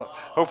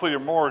Hopefully you're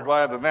more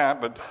glad than that,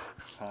 but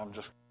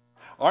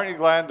aren't you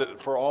glad that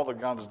for all that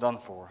God has done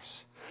for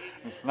us?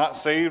 Not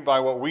saved by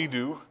what we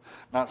do,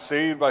 not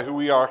saved by who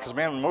we are, because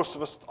man, most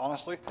of us,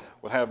 honestly,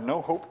 would have no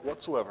hope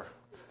whatsoever.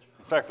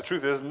 In fact, the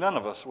truth is, none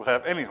of us would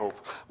have any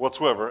hope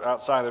whatsoever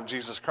outside of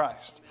Jesus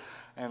Christ.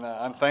 And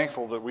I'm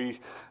thankful that we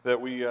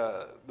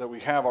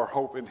have our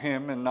hope in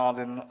Him and not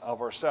in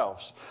of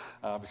ourselves,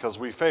 because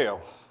we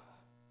fail,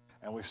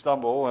 and we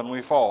stumble, and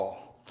we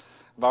fall.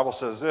 The Bible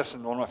says this,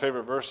 and one of my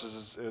favorite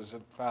verses is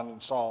found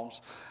in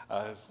Psalms.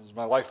 It's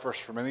my life verse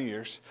for many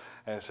years,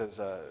 and it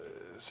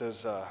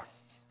says.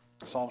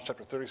 Psalms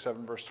chapter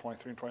 37, verse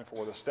 23 and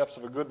 24, the steps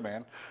of a good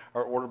man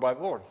are ordered by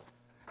the Lord,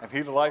 and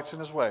he delights in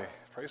his way.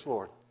 Praise the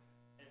Lord.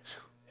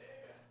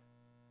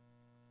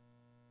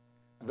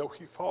 And though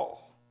he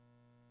fall,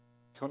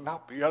 he will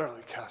not be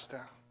utterly cast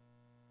down,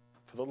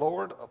 for the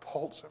Lord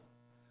upholds him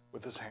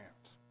with his hand.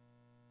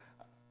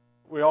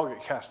 We all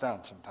get cast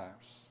down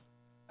sometimes.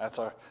 That's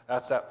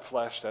that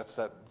flesh, that's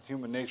that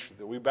human nature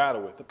that we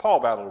battle with, that Paul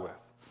battled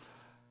with.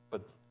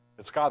 But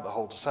it's God that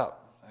holds us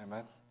up.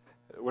 Amen.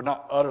 We're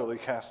not utterly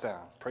cast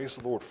down. Praise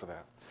the Lord for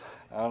that.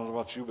 I don't know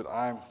about you, but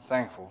I'm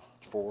thankful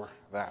for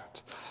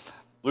that.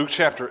 Luke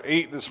chapter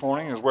 8 this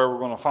morning is where we're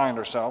going to find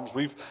ourselves.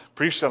 We've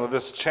preached out of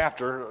this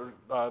chapter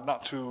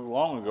not too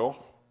long ago.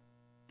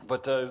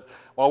 But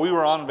while we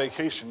were on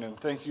vacation, and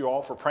thank you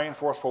all for praying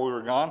for us while we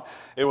were gone,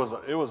 it was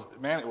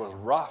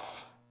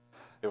rough.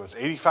 It was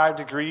 85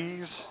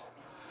 degrees.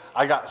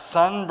 I got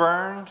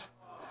sunburned.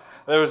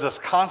 There was this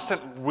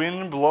constant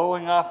wind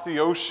blowing off the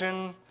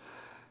ocean.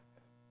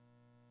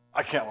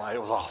 I can't lie, it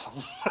was awesome.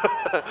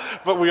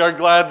 But we are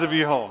glad to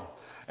be home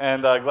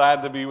and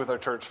glad to be with our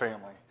church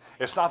family.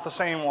 It's not the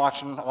same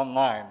watching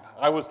online.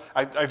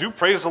 I do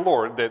praise the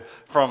Lord that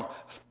from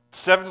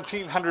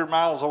 1,700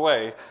 miles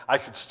away, I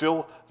could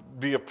still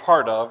be a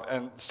part of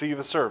and see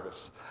the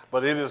service.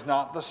 But it is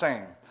not the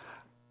same.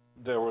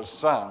 There was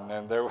sun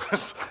and there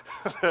was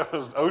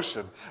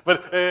ocean.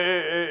 But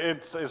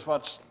it's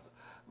much...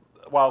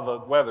 While the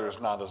weather is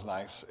not as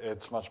nice,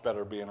 it's much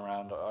better being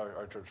around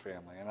our church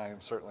family, and I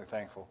am certainly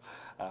thankful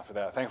for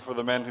that. Thankful for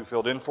the men who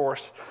filled in for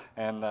us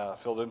and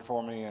filled in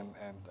for me and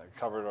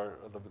covered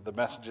the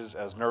messages,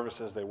 as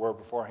nervous as they were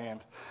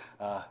beforehand.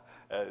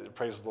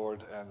 Praise the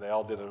Lord, and they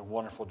all did a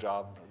wonderful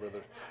job.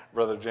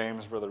 Brother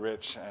James, Brother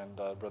Rich, and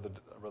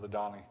Brother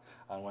Donnie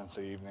on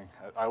Wednesday evening.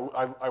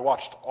 I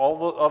watched all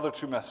the other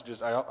two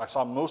messages. I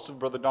saw most of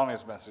Brother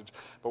Donnie's message,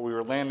 but we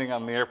were landing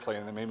on the airplane,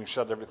 and they made me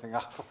shut everything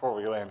off before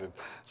we landed.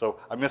 So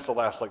I missed the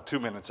last 2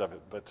 minutes of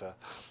it, but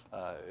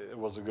it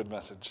was a good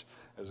message.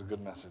 It was a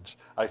good message.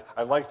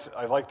 I liked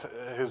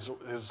his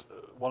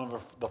one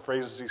of the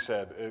phrases he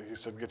said. He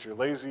said, "Get your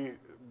lazy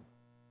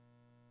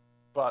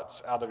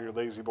butts out of your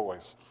lazy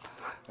boys."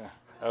 Yeah,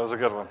 that was a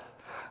good one.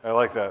 I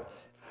like that.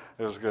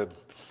 It was good.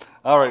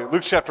 All right,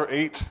 Luke chapter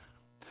 8.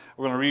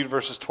 We're going to read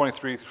verses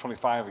 23 through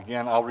 25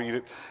 again. I'll read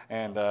it,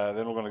 and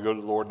then we're going to go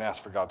to the Lord and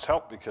ask for God's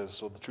help, because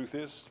the truth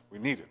is, we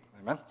need it.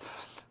 Amen.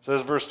 It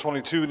says, verse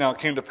 22, "Now it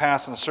came to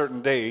pass on a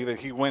certain day that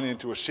he went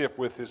into a ship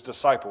with his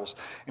disciples,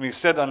 and he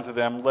said unto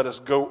them, Let us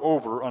go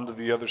over unto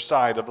the other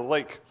side of the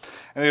lake.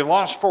 And they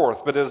launched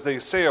forth, but as they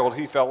sailed,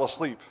 he fell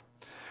asleep.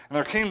 And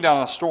there came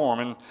down a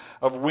storm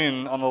of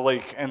wind on the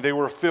lake, and they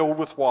were filled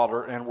with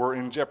water and were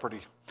in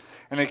jeopardy.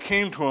 And they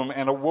came to him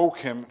and awoke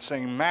him,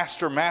 saying,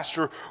 Master,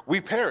 Master,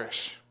 we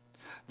perish.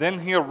 Then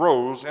he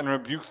arose and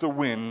rebuked the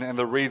wind and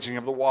the raging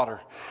of the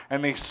water.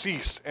 And they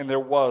ceased, and there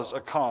was a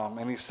calm.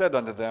 And he said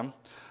unto them,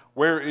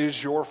 Where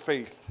is your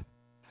faith?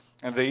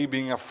 And they,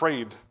 being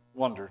afraid,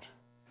 wondered,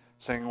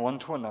 saying one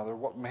to another,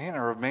 What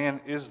manner of man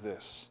is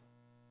this?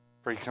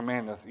 For he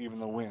commandeth even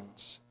the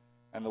winds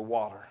and the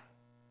water,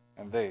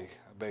 and they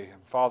obey him."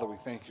 Father, we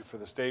thank you for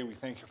this day. We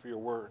thank you for your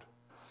word.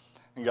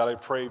 And God, I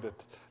pray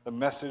that the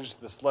message,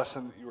 this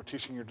lesson that you were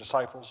teaching your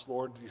disciples,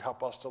 Lord, you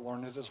help us to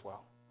learn it as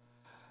well.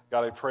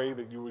 God, I pray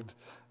that you would,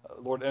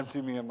 Lord,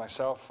 empty me of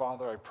myself.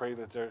 Father, I pray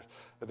that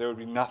there would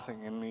be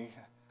nothing in me,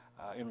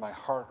 in my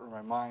heart or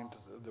my mind,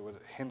 that would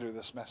hinder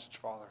this message,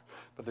 Father,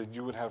 but that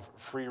you would have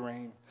free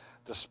reign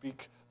to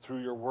speak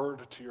through your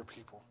word to your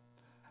people.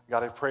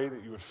 God, I pray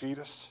that you would feed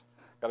us.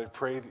 God, I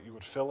pray that you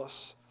would fill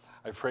us.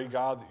 I pray,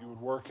 God, that you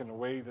would work in a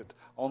way that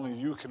only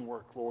you can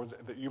work, Lord,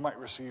 that you might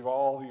receive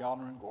all the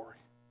honor and glory.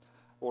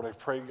 Lord, I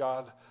pray,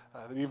 God,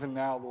 that even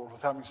now, Lord,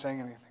 without me saying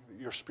anything, that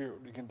your Spirit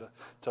would begin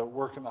to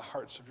work in the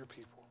hearts of your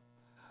people.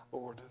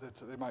 Lord, that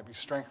they might be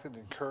strengthened,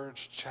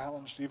 encouraged,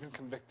 challenged, even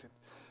convicted.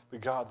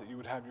 But God, that you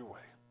would have your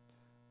way.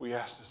 We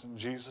ask this in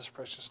Jesus'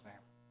 precious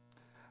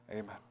name.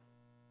 Amen.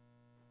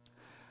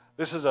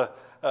 This is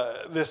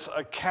this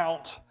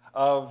account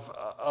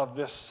of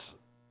this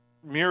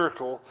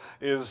miracle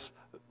is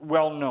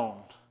well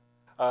known.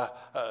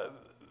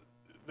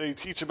 They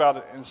teach about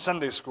it in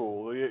Sunday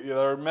school. There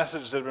are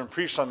messages that have been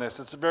preached on this.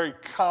 It's a very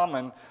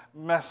common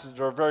message,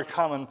 or a very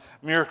common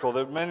miracle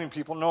that many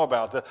people know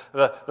about,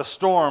 the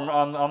storm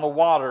on the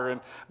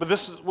water. But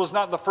this was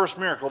not the first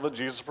miracle that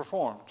Jesus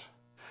performed.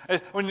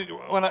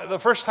 The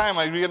first time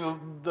I began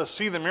to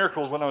see the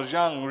miracles when I was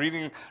young,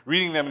 reading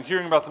them and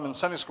hearing about them in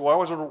Sunday school, I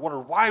always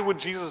wondered, why would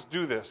Jesus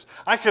do this?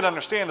 I could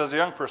understand as a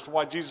young person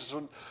why Jesus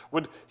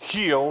would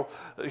heal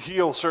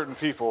certain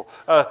people,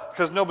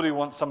 because nobody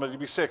wants somebody to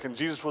be sick, and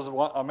Jesus was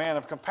a man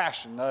of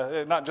compassion,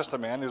 not just a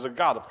man, he was a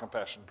God of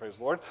compassion, praise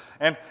the Lord,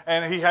 and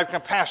he had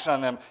compassion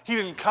on them. He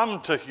didn't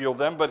come to heal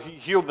them, but he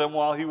healed them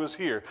while he was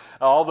here.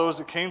 All those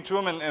that came to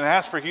him and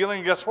asked for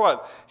healing, guess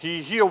what?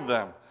 He healed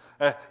them.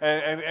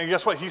 And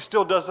guess what? He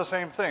still does the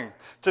same thing.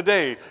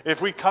 Today,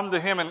 if we come to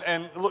him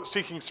and look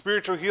seeking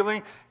spiritual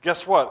healing,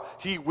 guess what?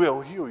 He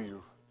will heal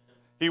you.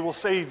 He will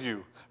save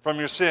you from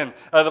your sin.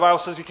 The Bible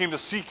says he came to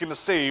seek and to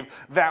save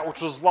that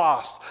which was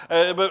lost.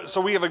 So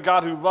we have a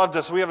God who loved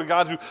us. We have a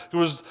God who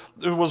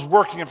was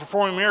working and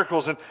performing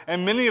miracles.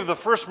 And many of the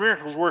first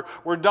miracles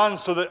were done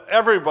so that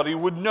everybody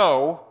would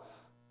know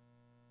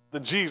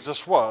that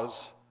Jesus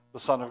was the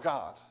Son of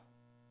God.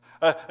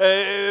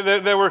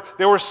 There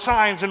were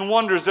signs and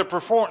wonders that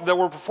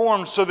were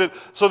performed so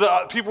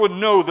that people would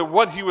know that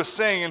what he was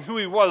saying and who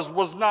he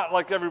was not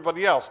like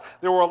everybody else.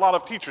 There were a lot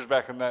of teachers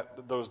back in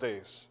those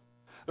days.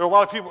 There were a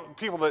lot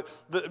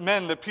of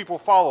men that people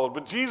followed,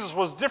 but Jesus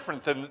was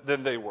different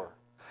than they were.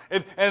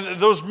 And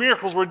those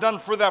miracles were done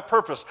for that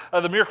purpose.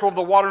 The miracle of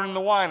the water into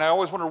wine. I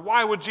always wondered,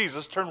 why would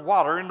Jesus turn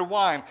water into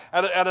wine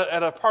at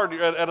a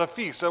party, at a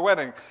feast, a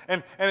wedding?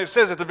 And it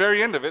says at the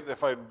very end of it,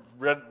 if I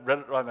read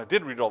it, and I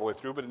did read it all the way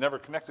through, but it never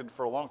connected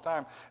for a long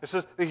time, it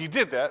says that he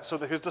did that so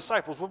that his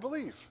disciples would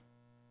believe.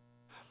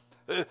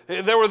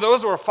 There were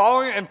those who were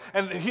following,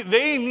 and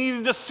they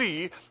needed to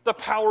see the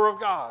power of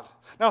God.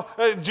 Now,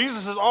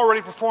 Jesus has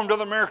already performed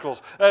other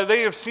miracles.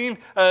 They have seen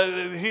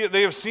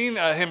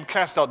him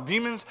cast out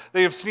demons.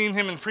 They have seen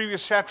him in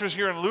previous chapters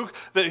here in Luke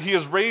that he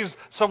has raised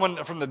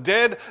someone from the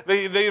dead.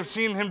 They have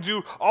seen him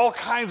do all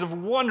kinds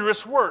of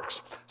wondrous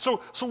works. So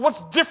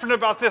what's different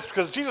about this?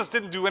 Because Jesus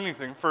didn't do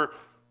anything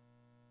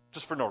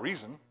just for no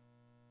reason.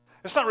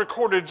 It's not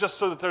recorded just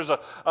so that there's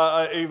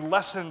a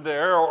lesson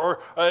there, or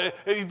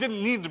it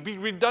didn't need to be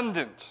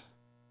redundant.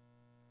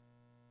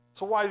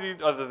 So why did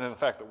he, other than the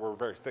fact that we're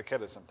very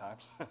thick-headed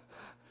sometimes,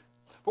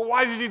 but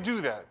why did he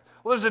do that?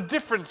 Well, there's a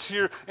difference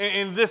here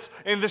in this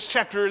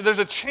chapter. There's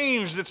a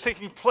change that's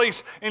taking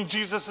place in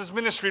Jesus'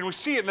 ministry, and we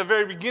see it in the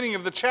very beginning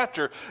of the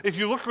chapter. If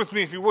you look with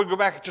me, if you would, go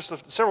back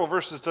just several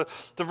verses to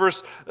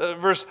verse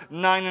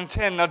 9 and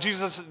 10. Now,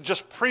 Jesus,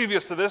 just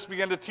previous to this,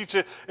 began to teach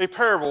a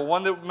parable,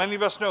 one that many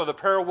of us know, the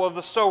parable of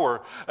the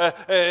sower,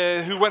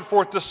 who went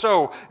forth to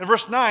sow. In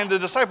verse 9, the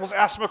disciples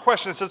asked him a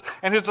question. It says,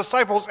 and his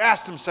disciples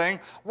asked him, saying,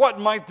 what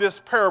might this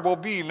parable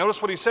be?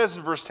 Notice what he says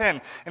in verse 10.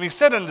 And he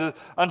said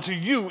unto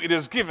you it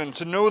is given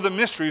to know the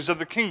mysteries of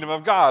the kingdom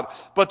of God,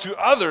 but to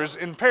others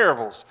in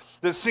parables,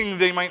 that seeing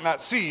they might not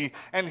see,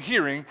 and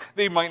hearing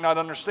they might not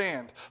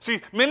understand.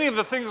 See, many of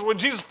the things when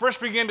Jesus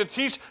first began to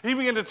teach, he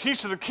began to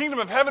teach that the kingdom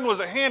of heaven was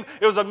at hand.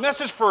 It was a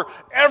message for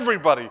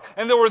everybody,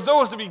 and there were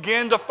those that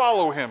began to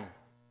follow him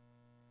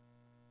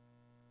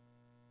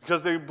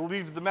because they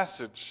believed the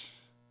message.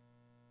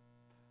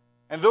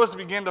 And those that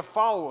began to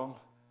follow him,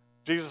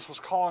 Jesus was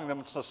calling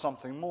them to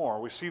something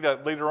more. We see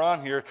that later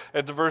on here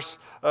at the verse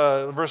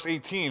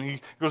 18.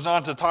 He goes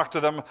on to talk to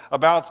them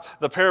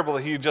about the parable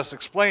that he had just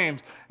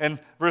explained. And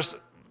verse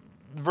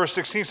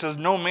 16 says,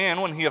 no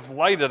man, when he hath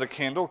lighted a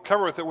candle,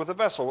 covereth it with a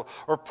vessel,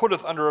 or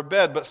putteth under a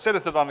bed, but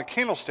setteth it on a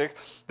candlestick,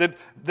 that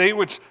they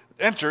which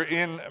enter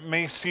in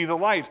may see the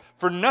light.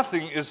 For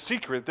nothing is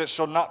secret that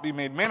shall not be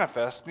made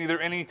manifest, neither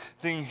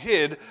anything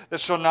hid that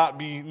shall not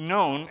be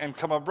known and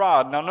come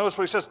abroad. Now notice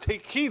what he says,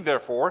 take heed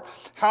therefore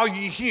how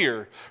ye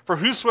hear. For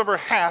whosoever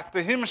hath,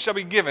 to him shall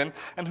be given,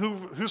 and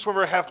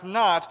whosoever hath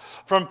not,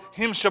 from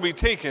him shall be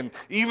taken,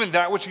 even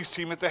that which he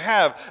seemeth to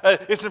have.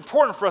 It's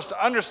important for us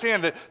to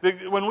understand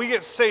that when we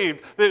get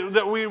saved,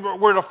 that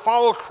we're to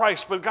follow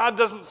Christ, but God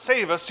doesn't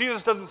save us,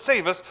 Jesus doesn't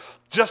save us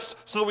just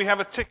so that we have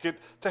a ticket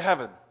to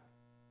heaven.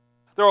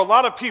 There are a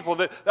lot of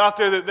people out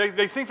there that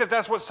they think that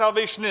that's what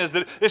salvation is,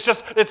 that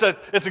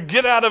it's a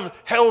get out of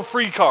hell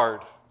free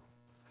card.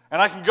 And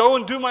I can go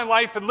and do my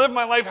life and live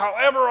my life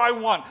however I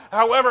want,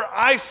 however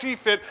I see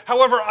fit,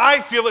 however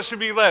I feel it should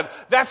be led.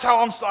 That's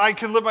how I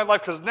can live my life,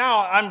 because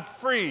now I'm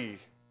free.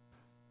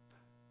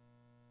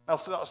 Now,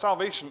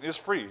 salvation is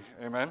free,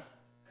 amen?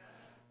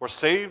 We're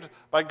saved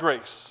by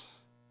grace,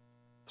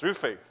 through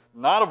faith,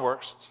 not of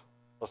works,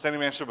 lest any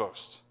man should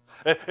boast.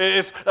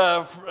 The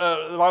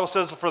Bible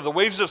says, for the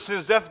wages of sin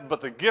is death,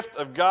 but the gift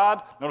of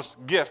God, notice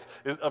gift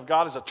of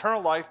God is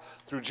eternal life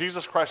through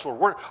Jesus Christ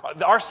Lord.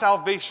 Our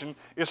salvation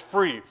is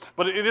free,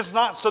 but it is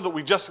not so that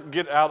we just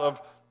get out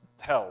of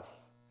hell.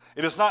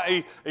 It is not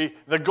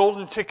the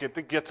golden ticket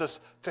that gets us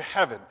to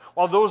heaven.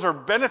 While those are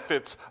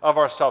benefits of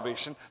our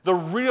salvation, the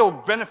real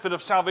benefit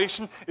of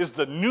salvation is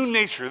the new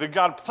nature that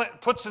God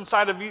puts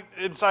inside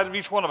of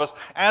each one of us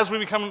as we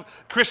become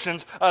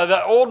Christians.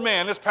 That old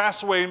man has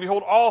passed away, and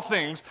behold, all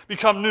things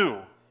become new.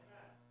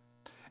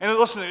 And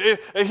listen,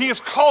 he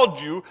has called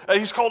you,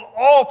 he's called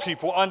all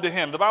people unto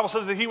him. The Bible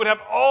says that he would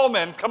have all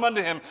men come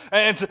unto him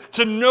and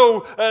to know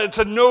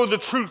the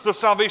truth of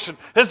salvation.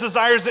 His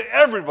desire is that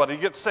everybody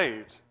gets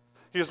saved.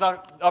 He is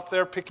not up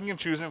there picking and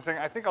choosing and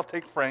thinking, I think I'll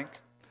take Frank,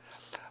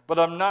 but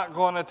I'm not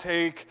going to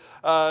take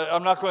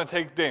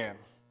Dan.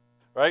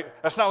 Right?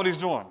 That's not what he's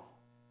doing.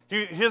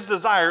 His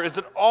desire is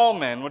that all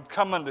men would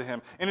come unto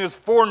him. In his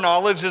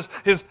foreknowledge,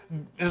 his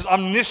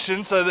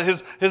omniscience,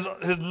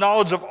 his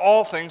knowledge of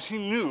all things, he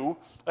knew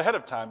ahead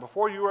of time,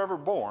 before you were ever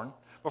born,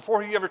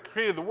 before he ever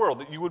created the world,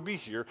 that you would be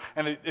here,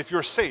 and that if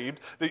you're saved,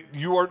 that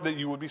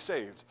you would be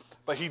saved.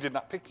 But he did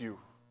not pick you.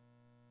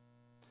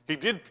 He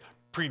did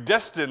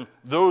predestine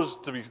those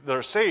that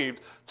are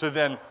saved to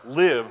then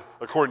live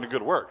according to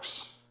good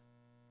works.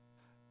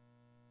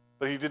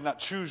 But he did not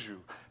choose you.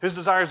 His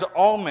desire is that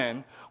all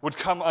men would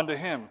come unto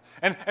him.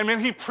 And man,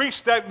 he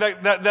preached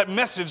that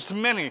message to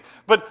many,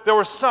 but there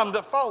were some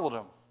that followed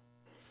him.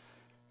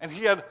 And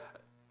he had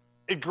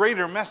a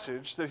greater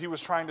message that he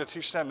was trying to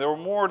teach them. There were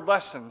more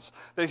lessons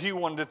that he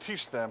wanted to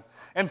teach them.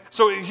 And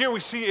so here we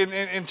see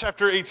in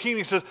chapter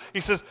 18,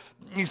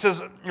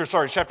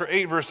 chapter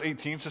 8, verse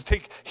 18, it says,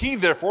 take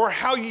heed therefore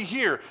how ye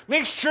hear.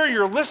 Make sure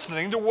you're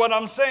listening to what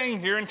I'm saying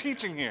here and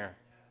teaching here.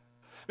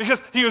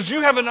 Because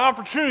you have an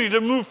opportunity to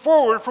move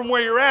forward from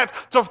where you're at,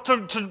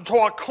 to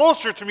walk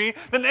closer to me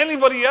than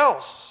anybody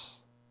else.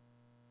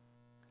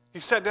 He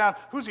sat down.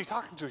 Who's he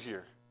talking to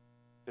here?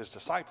 His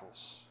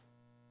disciples.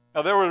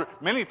 Now, there were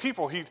many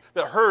people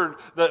that heard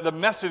the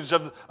message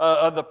of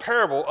the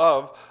parable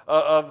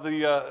of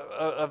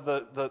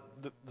the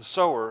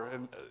sower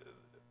and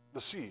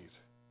the seed.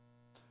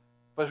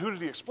 But who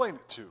did he explain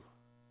it to?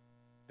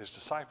 His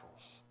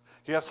disciples.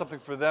 He had something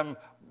for them,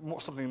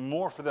 something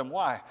more for them.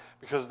 Why?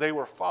 Because they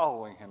were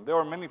following him. There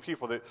were many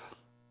people that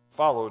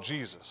follow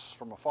Jesus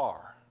from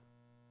afar.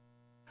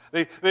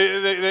 They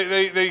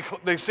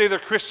say they're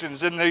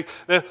Christians, and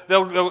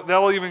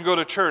they'll even go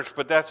to church,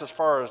 but that's as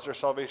far as their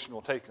salvation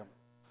will take them.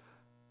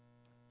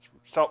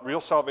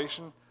 Real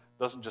salvation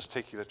doesn't just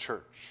take you to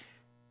church.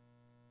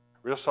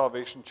 Real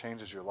salvation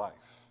changes your life.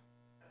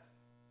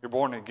 You're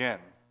born again.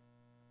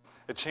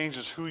 It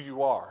changes who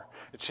you are.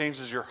 It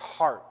changes your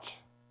heart.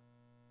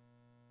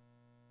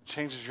 It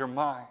changes your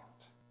mind.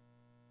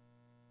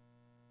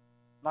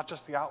 Not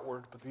just the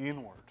outward, but the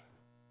inward.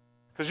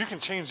 Because you can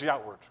change the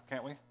outward,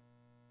 can't we?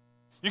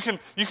 You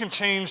can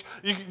change.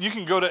 You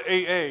can go to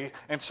AA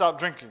and stop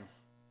drinking.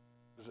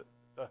 Is it?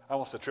 I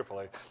almost said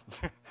AAA.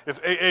 It's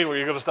AA where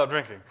you go to stop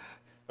drinking,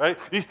 right?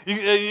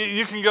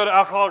 You can go to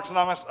Alcoholics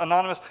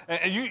Anonymous,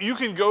 and you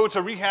can go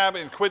to rehab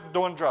and quit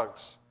doing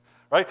drugs,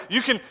 right?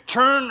 You can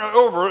turn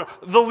over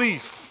the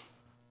leaf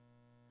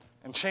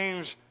and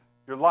change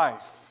your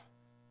life,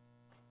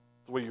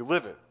 the way you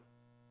live it.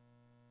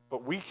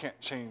 But we can't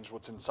change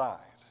what's inside.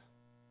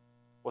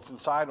 What's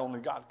inside, only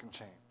God can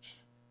change.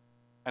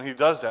 And he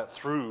does that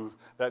through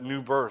that new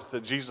birth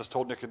that Jesus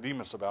told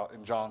Nicodemus about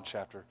in John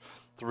chapter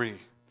 3.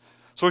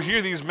 So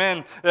here these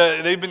men,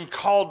 they've been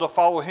called to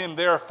follow him.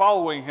 They are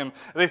following him.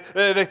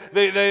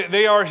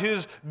 They are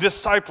his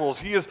disciples.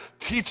 He is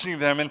teaching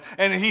them,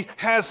 and he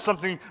has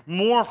something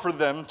more for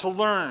them to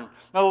learn.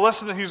 Now the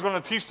lesson that he's going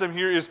to teach them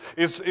here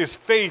is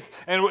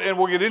faith, and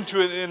we'll get into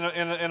it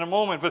in a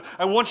moment. But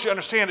I want you to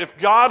understand,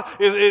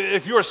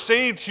 if you are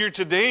saved here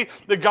today,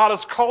 that God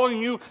is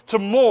calling you to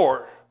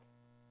more.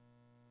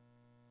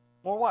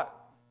 More what?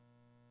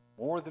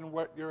 More than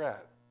what you're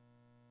at.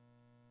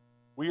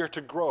 We are to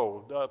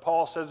grow.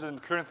 Paul says in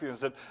Corinthians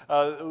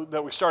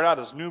that we start out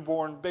as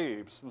newborn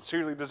babes,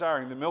 sincerely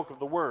desiring the milk of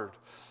the word.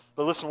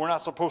 But listen, we're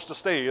not supposed to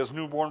stay as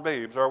newborn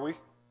babes, are we?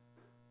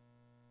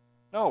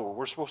 No,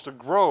 we're supposed to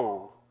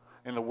grow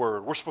in the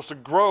word. We're supposed to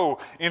grow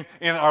in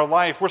our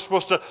life. We're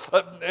supposed to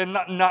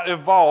not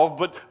evolve,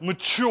 but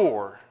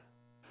mature,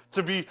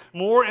 to be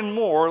more and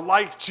more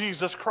like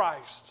Jesus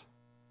Christ.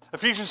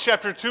 Ephesians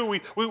chapter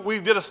 2, we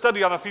did a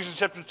study on Ephesians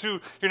chapter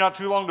 2 here not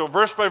too long ago,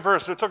 verse by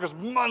verse. It took us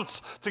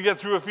months to get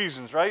through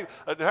Ephesians, right?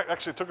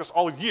 Actually, it took us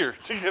all year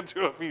to get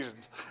through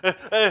Ephesians.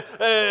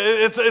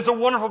 It's a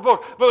wonderful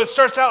book. But it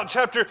starts out in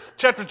chapter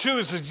 2,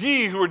 it says,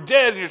 ye who are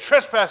dead in your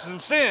trespasses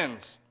and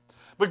sins.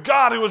 But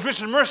God, who was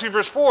rich in mercy,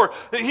 verse 4,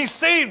 that he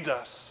saved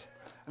us.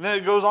 And then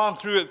it goes on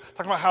through it,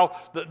 talking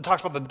about the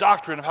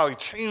doctrine of how he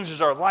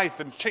changes our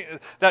life, and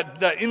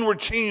that inward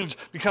change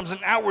becomes an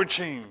outward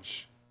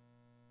change.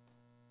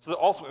 So that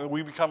ultimately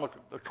we become,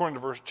 according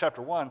to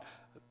chapter 1,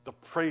 the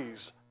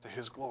praise to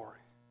his glory.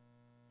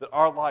 That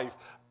our life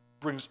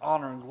brings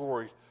honor and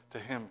glory to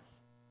him.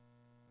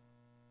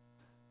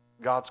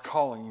 God's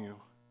calling you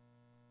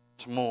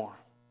to more.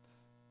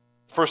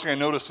 First thing I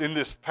notice in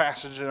this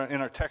passage, in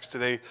our text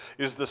today,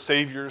 is the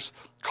Savior's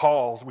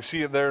call. We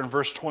see it there in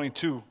verse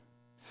 22.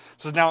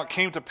 It says, now it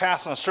came to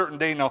pass on a certain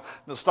day. Now,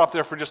 stop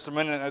there for just a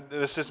minute.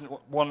 This isn't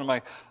one of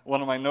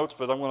my notes,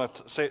 but I'm going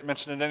to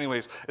mention it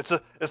anyways. It's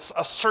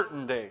a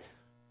certain day.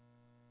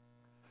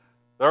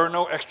 There are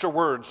no extra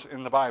words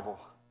in the Bible.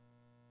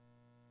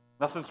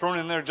 Nothing thrown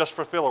in there just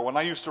for filler. When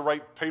I used to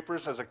write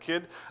papers as a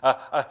kid,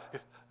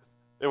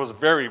 It was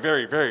very,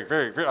 very, very,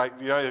 very, very,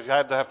 if you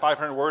had to have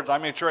 500 words, I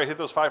made sure I hit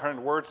those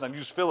 500 words and I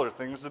used filler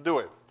things to do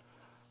it.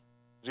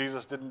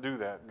 Jesus didn't do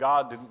that.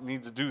 God didn't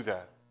need to do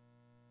that.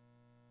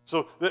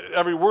 So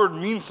every word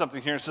means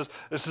something here. It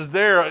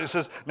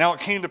says, now it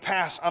came to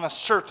pass on a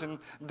certain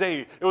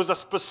day. It was a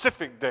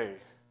specific day.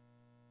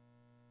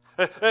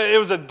 It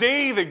was a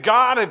day that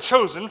God had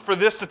chosen for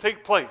this to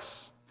take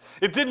place.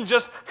 It didn't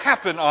just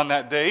happen on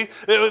that day.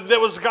 That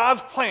was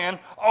God's plan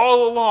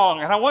all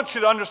along. And I want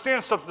you to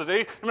understand something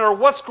today. No matter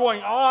what's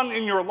going on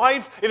in your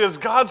life, it is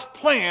God's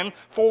plan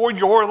for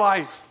your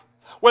life.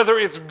 Whether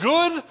it's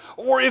good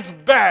or it's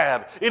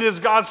bad, it is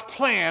God's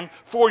plan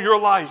for your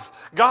life.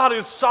 God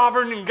is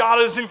sovereign and God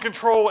is in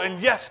control. And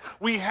yes,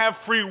 we have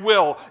free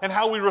will and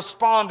how we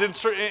respond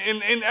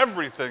in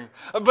everything.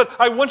 But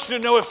I want you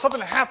to know if something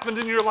happened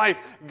in your life,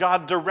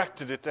 God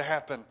directed it to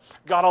happen.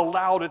 God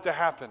allowed it to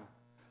happen.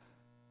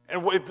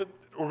 And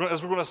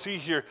as we're going to see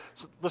here,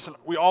 listen,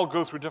 we all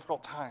go through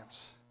difficult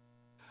times.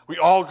 We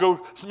all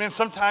go, man,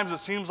 sometimes it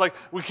seems like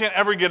we can't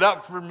ever get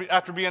up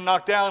after being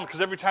knocked down because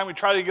every time we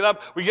try to get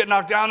up, we get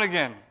knocked down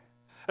again.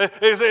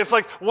 It's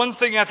like one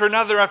thing after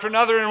another,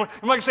 and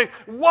you might say,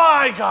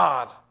 why,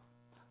 God?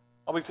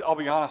 I'll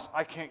be honest,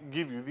 I can't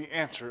give you the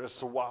answer as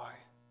to why.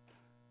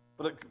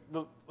 But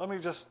let me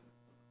just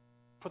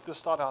put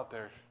this thought out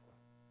there.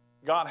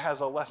 God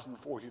has a lesson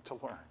for you to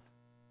learn.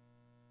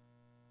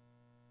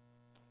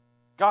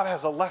 God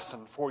has a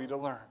lesson for you to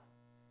learn.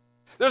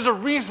 There's a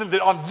reason that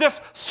on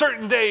this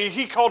certain day,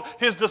 he called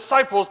his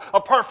disciples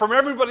apart from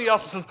everybody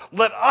else and says,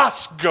 let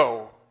us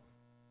go.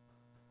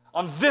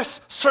 On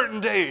this certain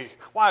day.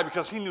 Why?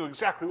 Because he knew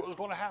exactly what was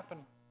going to happen.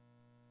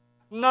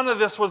 None of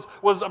this was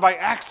by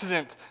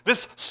accident.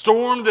 This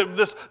storm,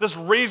 this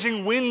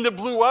raging wind that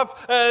blew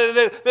up,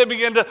 that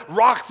began to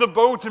rock the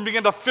boat and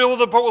began to fill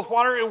the boat with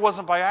water, it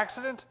wasn't by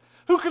accident.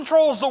 Who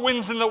controls the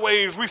winds and the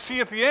waves? We see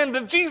at the end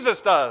that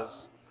Jesus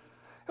does.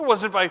 It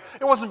wasn't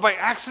by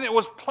accident. It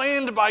was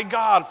planned by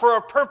God for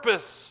a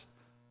purpose.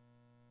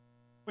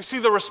 We see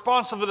the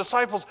response of the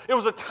disciples. It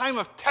was a time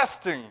of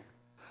testing,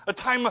 a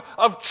time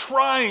of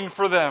trying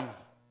for them,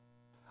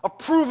 a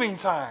proving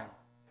time.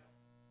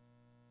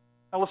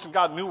 Now listen,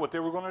 God knew what they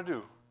were going to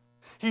do.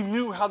 He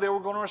knew how they were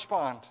going to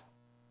respond.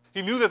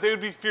 He knew that they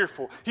would be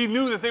fearful. He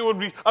knew that they would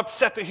be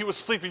upset that he was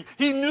sleeping.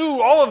 He knew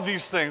all of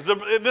these things.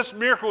 This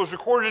miracle was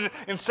recorded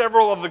in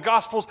several of the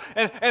Gospels,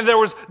 and there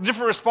was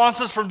different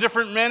responses from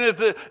different men.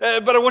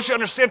 But I want you to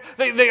understand,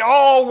 they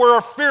all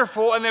were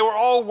fearful, and they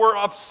all were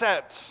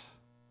upset.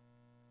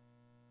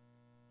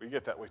 We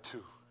get that way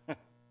too.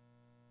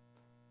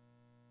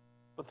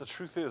 But the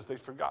truth is, they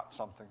forgot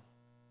something.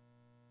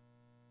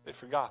 They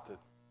forgot that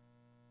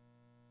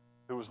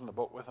who was in the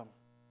boat with them.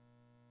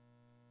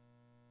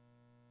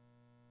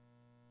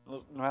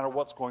 No matter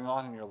what's going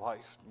on in your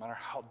life, no matter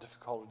how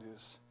difficult it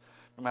is,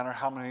 no matter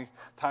how many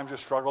times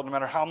you've struggled, no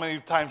matter how many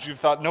times you've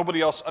thought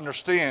nobody else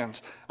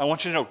understands, I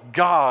want you to know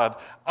God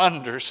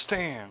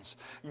understands.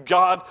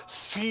 God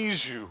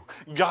sees you.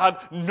 God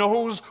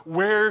knows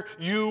where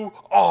you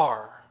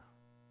are.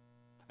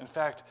 In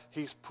fact,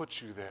 he's put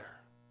you there.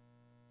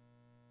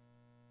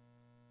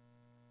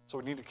 So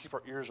we need to keep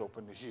our ears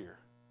open to hear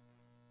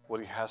what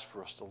he has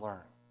for us to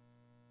learn.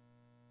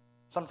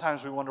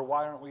 Sometimes we wonder,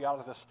 why aren't we out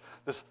of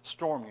this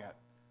storm yet?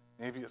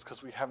 Maybe it's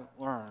because we haven't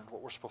learned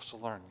what we're supposed to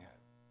learn yet.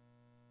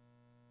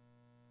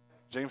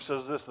 James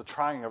says this, the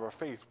trying of our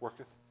faith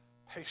worketh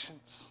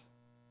patience.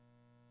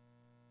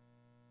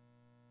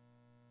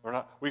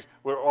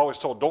 We're always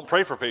told, don't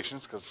pray for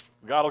patience because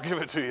God will give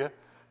it to you.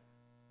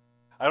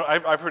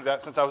 I've heard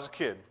that since I was a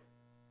kid.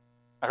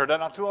 I heard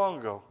that not too long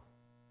ago.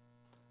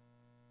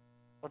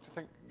 What do you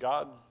think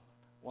God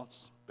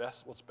wants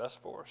best? What's best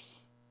for us?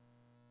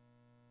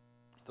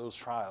 Those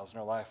trials in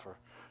our life are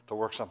to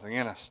work something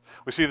in us.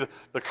 We see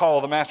the call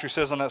of the master. He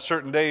says on that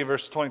certain day,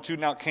 verse 22,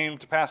 now it came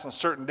to pass on a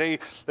certain day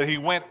that he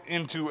went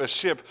into a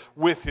ship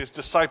with his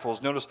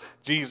disciples. Notice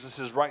Jesus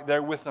is right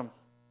there with them.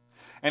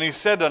 And he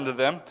said unto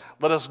them,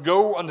 let us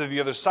go unto the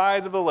other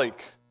side of the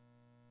lake.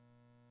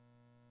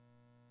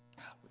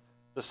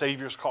 The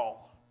Savior's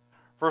call.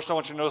 First, I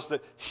want you to notice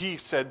that he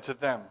said to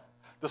them.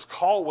 This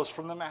call was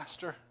from the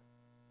master.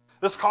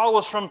 This call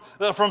was from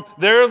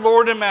their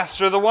Lord and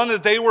Master, the one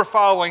that they were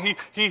following.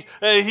 They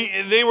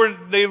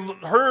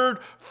heard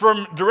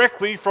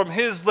directly from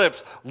his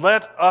lips,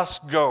 let us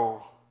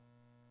go.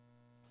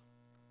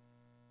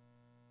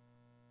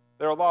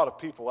 There are a lot of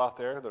people out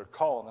there that are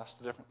calling us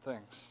to different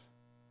things.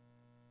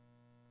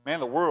 Man,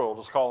 the world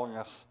is calling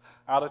us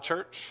out of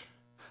church.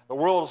 The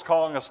world is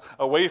calling us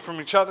away from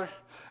each other.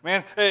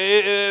 Man,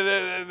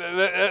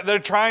 they're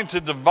trying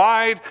to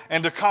divide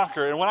and to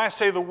conquer. And when I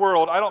say the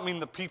world, I don't mean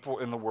the people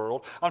in the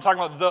world. I'm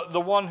talking about the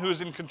one who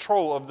is in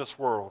control of this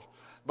world.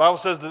 The Bible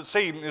says that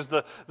Satan is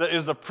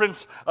the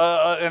prince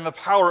and the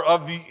power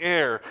of the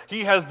air.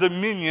 He has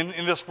dominion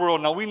in this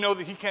world. Now, we know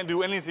that he can't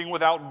do anything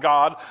without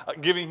God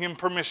giving him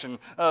permission.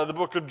 The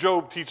book of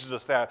Job teaches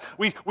us that.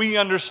 We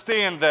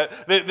understand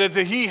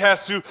that he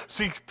has to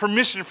seek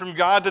permission from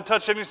God to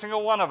touch any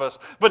single one of us.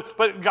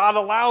 But God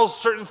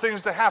allows certain things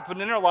to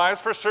happen in our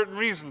lives for certain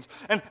reasons.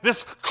 And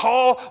this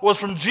call was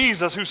from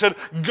Jesus, who said,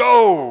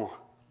 "Go,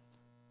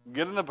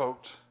 get in the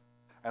boat,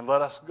 and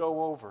let us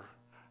go over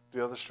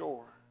the other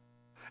shore."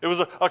 It was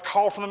a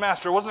call from the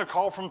master. It wasn't a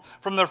call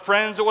from their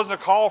friends. It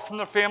wasn't a call from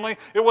their family.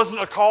 It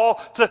wasn't a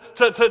call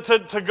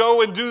to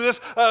go and do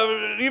this,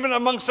 even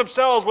amongst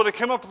themselves where they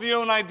came up with their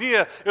own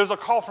idea. It was a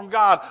call from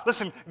God.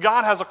 Listen,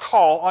 God has a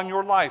call on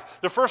your life.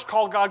 The first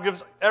call God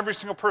gives every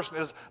single person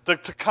is to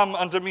come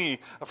unto me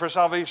for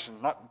salvation.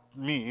 Not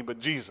me, but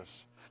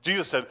Jesus.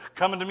 Jesus said,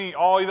 "Come unto me,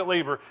 all ye that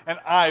labor, and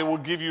I will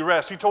give you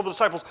rest." He told the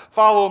disciples,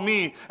 "Follow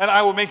me, and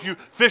I will make you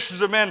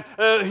fishers of men."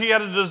 He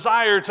had a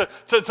desire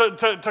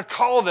to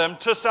call them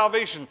to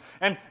salvation,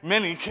 and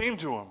many came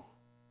to him.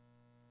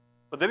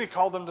 But then he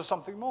called them to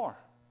something more.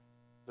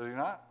 Did he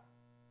not?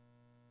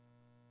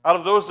 Out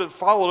of those that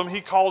followed him,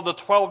 he called the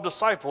 12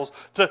 disciples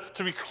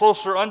to be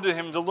closer unto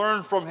him, to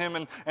learn from him,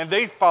 and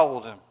they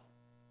followed him.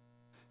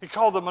 He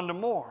called them unto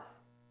more.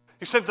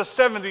 He sent the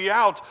 70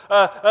 out,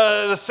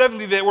 the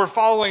 70 that were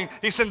following.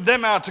 He sent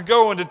them out to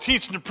go and to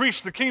teach and to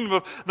preach the kingdom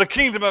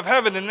of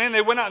heaven. And then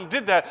they went out and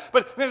did that.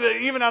 But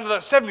even out of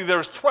that 70, there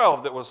was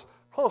 12 that was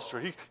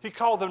closer. He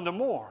called them to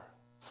more.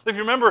 If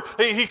you remember,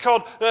 he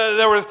called,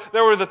 there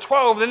were the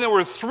 12, then there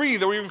were 3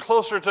 that were even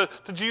closer to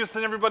Jesus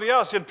than everybody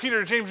else. You had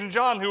Peter, James, and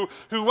John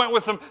who went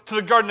with them to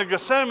the Garden of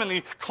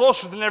Gethsemane,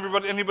 closer than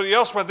anybody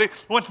else went. They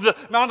went to the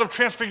Mount of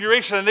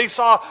Transfiguration, and they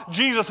saw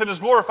Jesus in his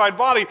glorified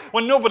body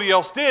when nobody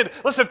else did.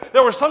 Listen,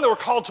 there were some that were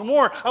called to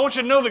more. I want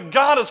you to know that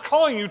God is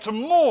calling you to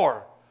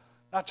more,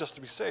 not just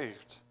to be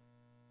saved,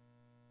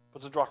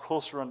 but to draw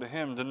closer unto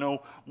him, to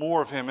know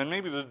more of him, and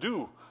maybe to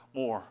do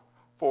more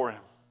for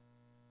him.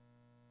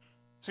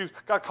 See,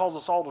 God calls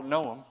us all to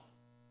know him.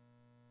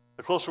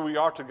 The closer we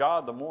are to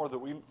God, the more that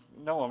we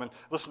know him. And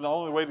listen, the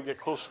only way to get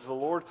closer to the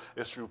Lord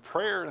is through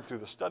prayer and through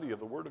the study of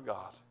the Word of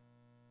God.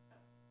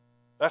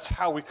 That's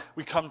how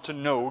we come to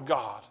know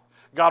God.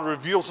 God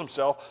reveals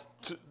himself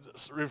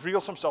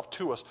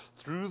to us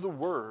through the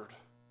Word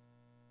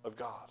of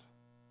God.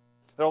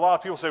 There are a lot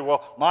of people who say,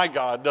 "Well, my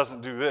God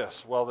doesn't do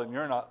this." Well, then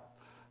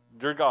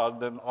your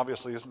God then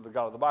obviously isn't the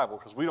God of the Bible,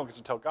 because we don't get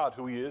to tell God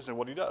who he is and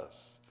what he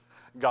does.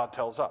 God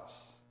tells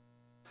us.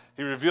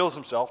 He reveals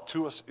himself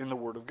to us in the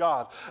Word of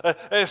God.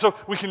 And so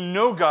we can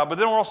know God, but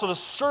then we're also to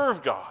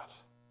serve God.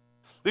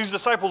 These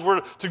disciples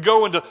were to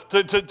go and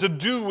to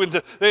do and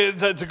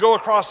to go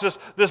across this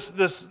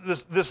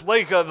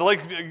lake, the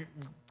Lake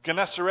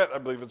Gennesaret, I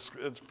believe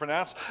it's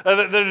pronounced.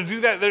 They're to do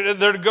that.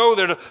 They're to go.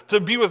 They're to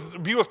be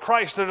with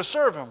Christ. They're to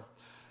serve him.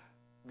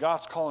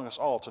 God's calling us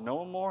all to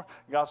know him more.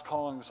 God's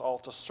calling us all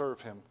to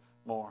serve him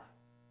more.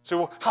 So,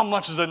 well, how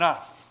much is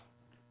enough?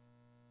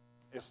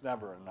 It's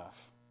never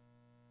enough.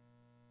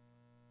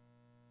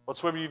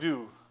 Whatsoever you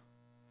do,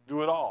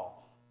 do it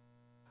all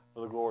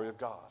for the glory of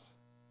God.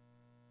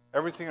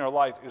 Everything in our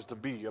life is to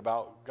be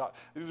about God.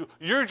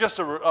 You're just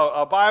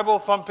a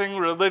Bible-thumping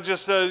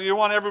religious, you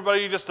want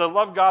everybody just to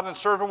love God and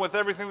serve him with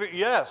everything that,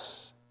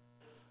 yes.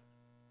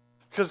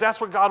 Because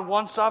that's what God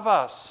wants of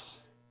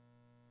us.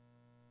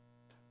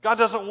 God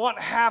doesn't want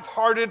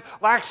half-hearted,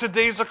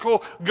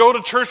 lackadaisical, go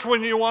to church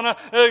when you want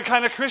to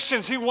kind of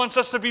Christians. He wants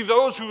us to be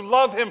those who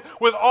love him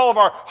with all of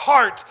our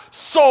heart,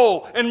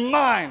 soul, and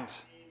mind.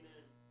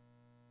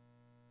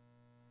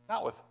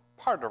 Not with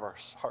part of our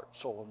heart,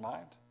 soul, and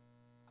mind.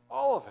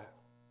 All of it.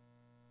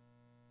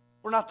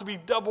 We're not to be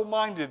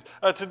double-minded.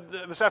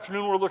 This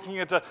afternoon we're looking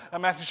at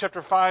Matthew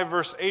chapter 5,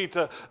 verse 8,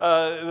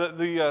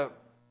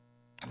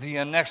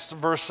 the next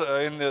verse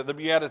in the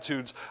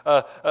Beatitudes.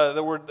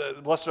 The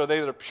word, "Blessed are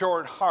they that are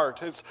pure in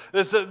heart." It's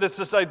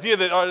this idea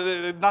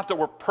that, not that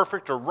we're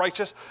perfect or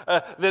righteous,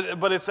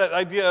 but it's that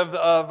idea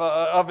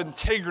of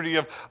integrity,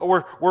 of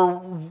we're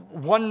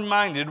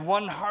one-minded,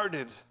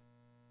 one-hearted.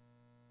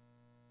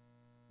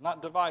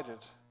 Not divided.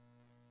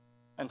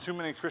 And too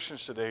many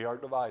Christians today are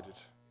divided.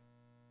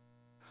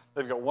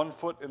 They've got one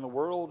foot in the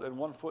world and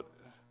one foot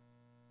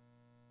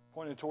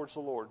pointed towards the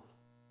Lord.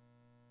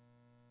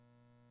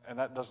 And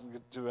that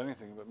doesn't do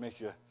anything but make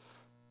you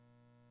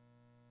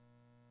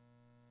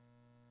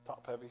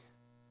top heavy.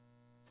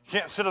 You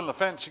can't sit on the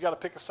fence, you got to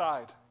pick a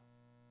side.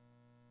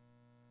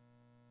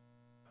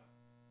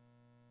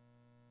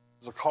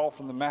 There's a call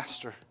from the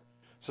Master. It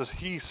says,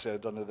 he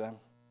said unto them.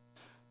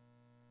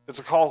 It's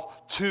a call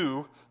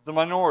to the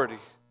minority.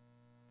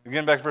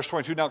 Again, back to verse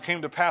 22. Now it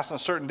came to pass on a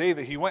certain day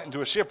that he went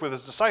into a ship with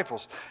his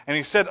disciples, and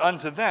he said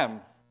unto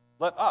them,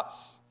 let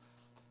us.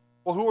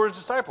 Well, who were his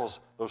disciples?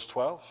 Those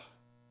 12.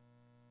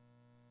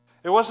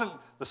 It wasn't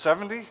the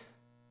 70.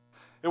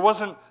 It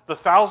wasn't the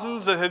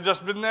thousands that had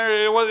just been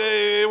there.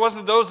 It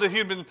wasn't those that he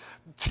had been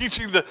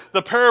teaching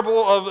the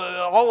parable of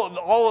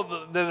all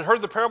of that had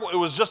heard the parable. It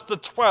was just the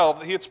 12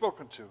 that he had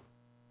spoken to.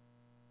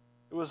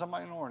 It was a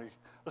minority.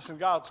 Listen,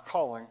 God's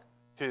calling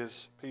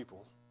his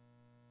people.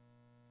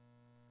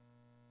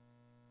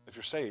 If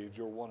you're saved,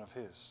 you're one of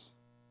his.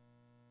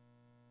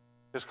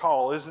 His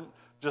call isn't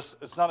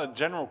just, it's not a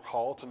general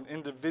call, it's an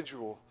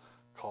individual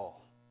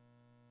call.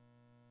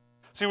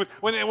 See,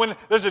 when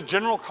there's a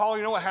general call,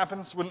 you know what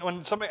happens?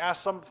 When somebody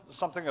asks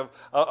something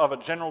of a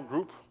general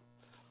group,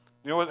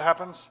 you know what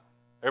happens?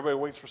 Everybody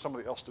waits for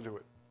somebody else to do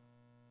it.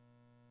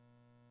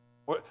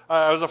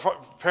 I was a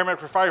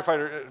paramedic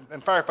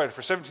and firefighter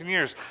for 17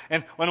 years,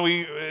 and when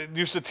we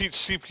used to teach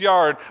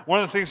CPR, and one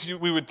of the things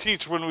we would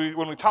teach when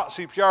we taught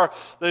CPR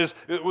is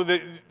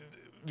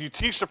you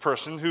teach the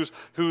person who knows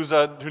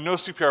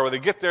CPR. When they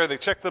get there, they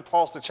check the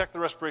pulse, they check the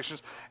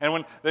respirations, and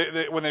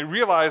when they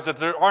realize that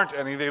there aren't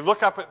any, they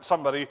look up at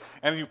somebody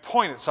and you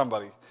point at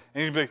somebody,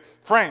 and you be like,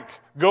 Frank,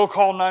 go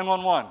call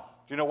 911. Do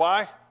you know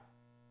why?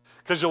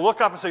 Because you'll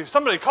look up and say,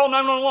 somebody call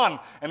 911,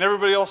 and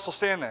everybody else will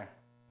stand there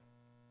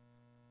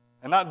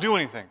and not do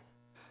anything,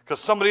 because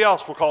somebody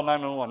else will call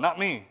 911, not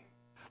me.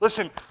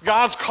 Listen,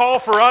 God's call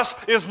for us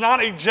is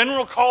not a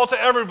general call to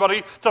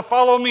everybody to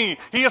follow me.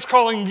 He is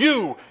calling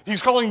you.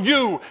 He's calling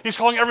you. He's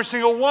calling every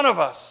single one of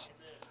us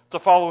to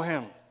follow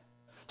him,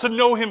 to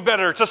know him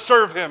better, to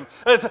serve him,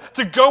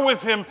 to go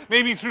with him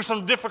maybe through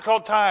some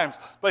difficult times.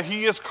 But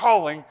he is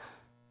calling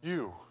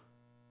you.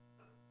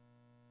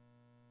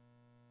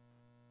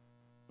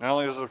 Not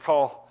only is it a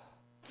call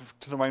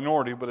to the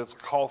minority, but it's a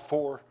call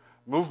for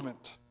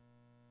movement.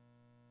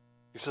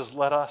 He says,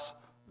 let us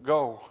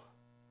go.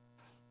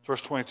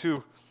 Verse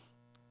 22,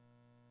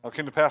 now it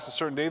came to pass a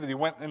certain day that he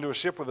went into a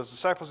ship with his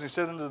disciples, and he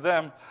said unto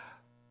them,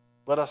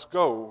 let us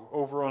go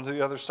over onto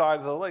the other side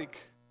of the lake.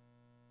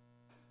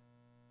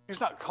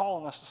 He's not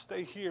calling us to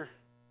stay here,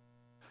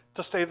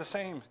 to stay the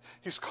same.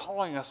 He's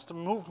calling us to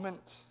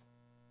movement.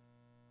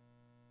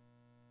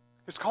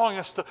 He's calling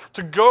us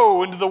to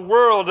go into the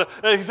world.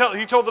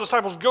 He told the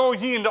disciples, go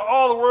ye into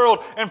all the world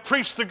and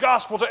preach the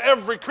gospel to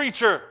every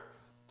creature.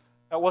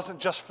 That wasn't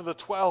just for the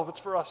 12, it's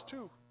for us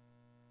too.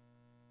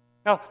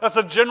 Now, that's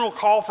a general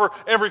call for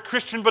every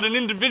Christian, but an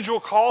individual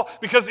call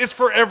because it's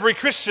for every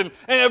Christian.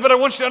 But I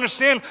want you to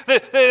understand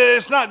that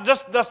it's not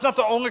just, that's not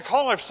the only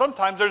call.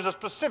 Sometimes there's a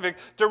specific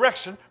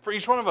direction for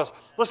each one of us.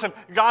 Listen,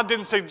 God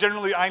didn't say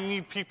generally, I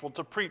need people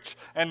to preach.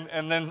 And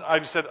then I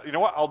just said, you know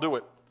what, I'll do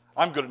it.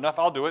 I'm good enough,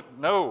 I'll do it.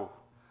 No,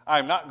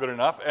 I'm not good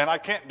enough, and I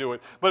can't do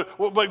it.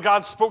 But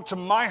God spoke to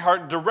my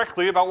heart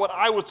directly about what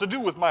I was to do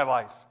with my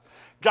life.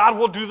 God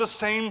will do the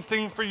same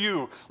thing for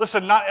you.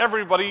 Listen, not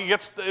everybody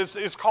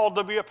is called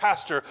to be a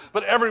pastor,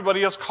 but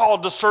everybody is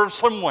called to serve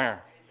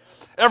somewhere.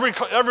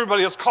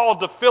 Everybody is called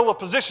to fill a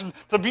position,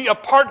 to be a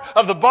part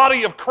of the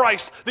body of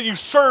Christ, that you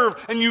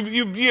serve and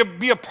you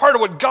be a part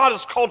of what God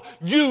has called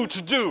you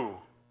to do.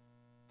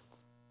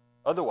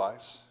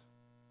 Otherwise,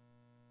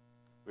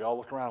 we all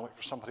look around and wait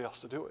for somebody else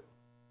to do it.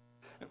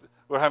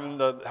 We're having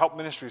the Help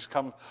Ministries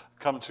come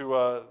to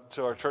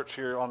our church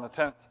here on the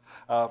 10th.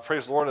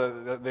 Praise the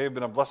Lord, they've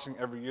been a blessing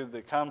every year that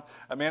they come.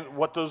 Man,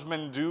 what those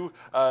men do,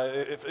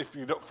 if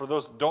you don't, for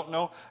those that don't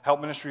know, Help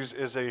Ministries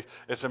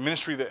it's a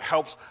ministry that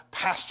helps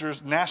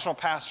pastors, national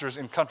pastors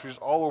in countries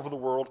all over the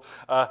world.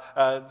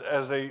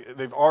 As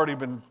they've already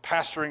been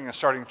pastoring and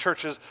starting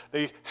churches,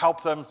 they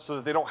help them so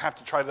that they don't have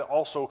to try to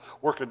also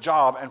work a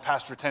job and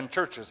pastor 10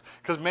 churches,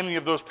 because many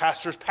of those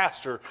pastors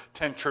pastor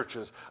 10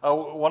 churches.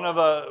 One of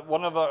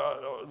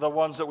the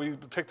ones that we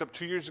picked up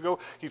 2 years ago,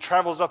 he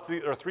travels up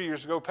 3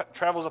 years ago,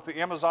 travels up the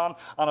Amazon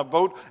on a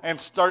boat and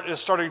is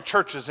starting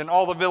churches in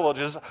all the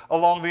villages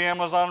along the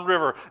Amazon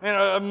River.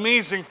 And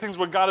amazing things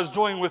what God is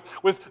doing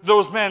with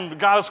those men.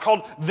 God has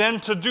called them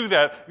to do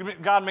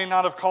that. God may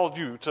not have called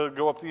you to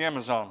go up the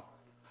Amazon.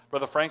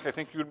 Brother Frank, I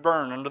think you would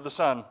burn under the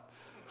sun.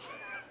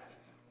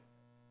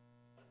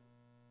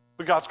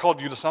 But God's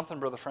called you to something,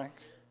 Brother Frank.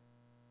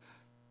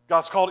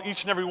 God's called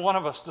each and every one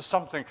of us to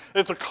something.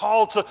 It's a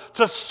call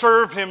to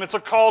serve him. It's a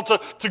call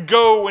to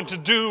go and to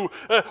do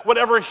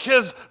whatever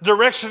his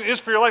direction is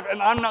for your life.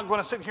 And I'm not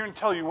going to sit here and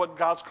tell you what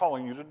God's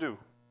calling you to do.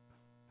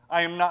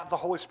 I am not the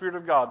Holy Spirit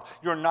of God.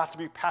 You're not to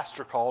be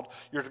pastor called.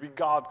 You're to be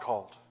God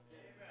called.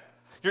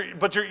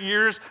 But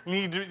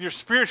your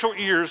spiritual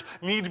ears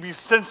need to be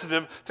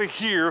sensitive to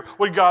hear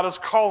what God is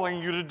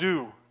calling you to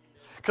do.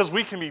 Because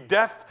we can be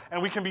deaf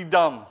and we can be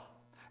dumb.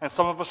 And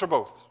some of us are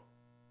both.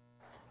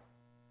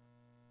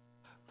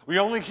 We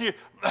only hear,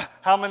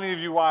 how many of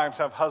you wives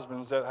have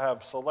husbands that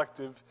have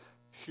selective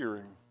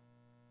hearing?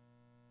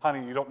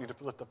 Honey, you don't need to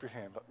lift up your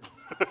hand.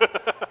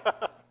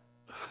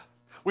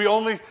 We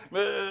only,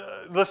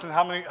 listen,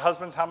 how many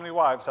husbands, how many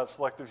wives have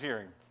selective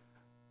hearing?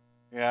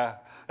 Yeah,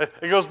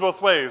 it goes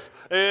both ways.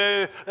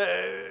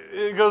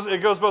 It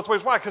goes both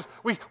ways. Why? Because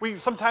we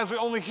sometimes we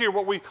only hear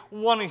what we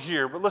want to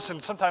hear. But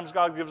listen, sometimes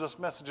God gives us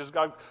messages.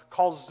 God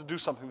calls us to do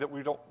something that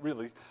we don't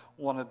really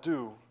want to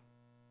do.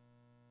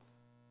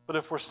 But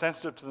if we're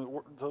sensitive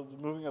to the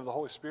moving of the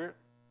Holy Spirit,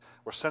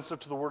 we're sensitive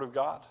to the Word of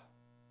God,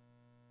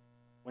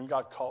 when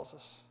God calls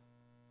us,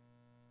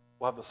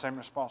 we'll have the same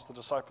response the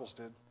disciples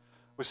did.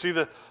 We see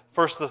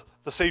first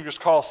the Savior's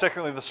call,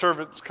 secondly the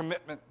servant's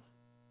commitment.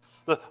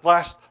 The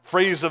last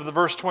phrase of the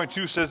verse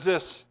 22 says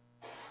this,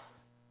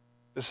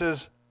 It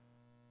says,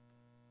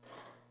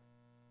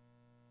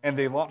 and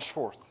they launched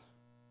forth.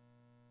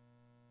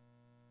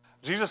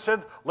 Jesus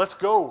said, let's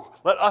go.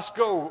 Let us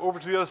go over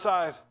to the other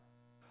side.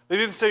 They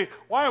didn't say,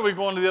 why are we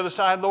going to the other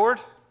side, Lord?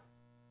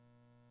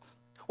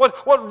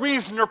 What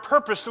reason or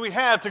purpose do we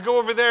have to go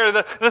over there?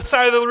 The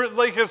side of the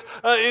lake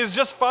is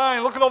just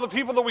fine. Look at all the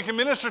people that we can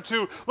minister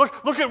to.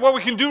 Look at what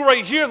we can do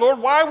right here, Lord.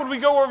 Why would we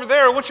go over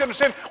there? I want you to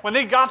understand, when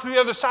they got to the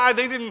other side,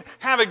 they didn't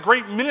have a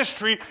great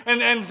ministry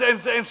and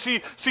see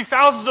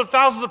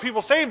thousands of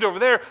people saved over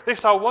there. They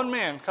saw one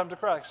man come to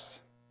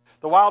Christ,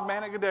 the wild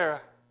man at Gadara.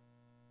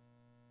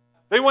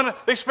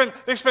 They spent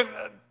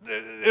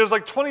it was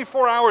like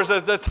 24 hours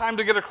the time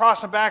to get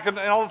across and back and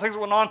all the things that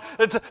went on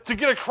to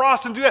get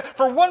across and do that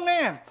for one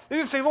man. They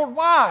didn't say, Lord,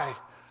 why?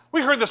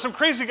 We heard there's some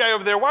crazy guy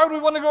over there. Why would we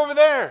want to go over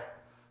there?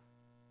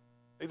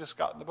 They just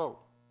got in the boat.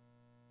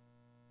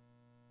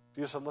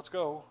 Jesus said, let's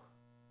go.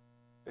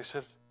 They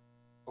said,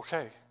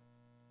 okay.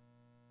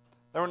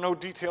 There were no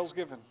details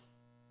given.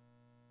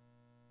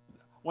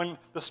 When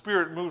the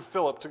Spirit moved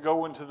Philip to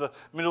go into the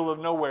middle of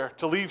nowhere,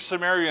 to leave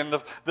Samaria and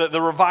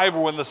the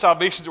revival and the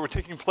salvations that were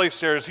taking place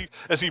there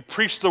as he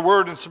preached the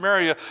word in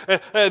Samaria,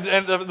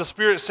 and the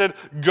Spirit said,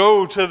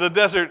 go to the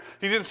desert.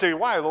 He didn't say,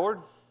 why, Lord?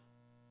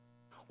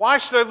 Why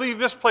should I leave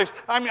this place?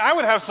 I mean, I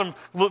would have some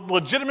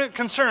legitimate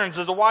concerns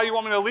as to why you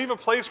want me to leave a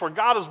place where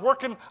God is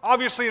working,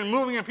 obviously, and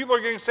moving, and people are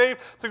getting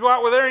saved, to go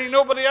out where there ain't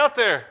nobody out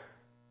there.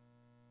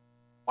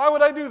 Why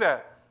would I do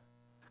that?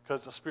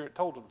 Because the Spirit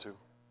told him to.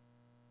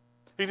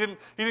 He didn't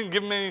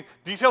give him any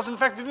details. In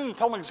fact, he didn't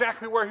tell him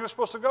exactly where he was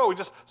supposed to go. He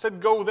just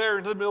said, go there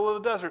into the middle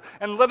of the desert,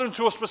 and led him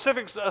to a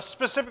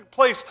specific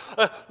place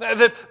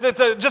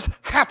that just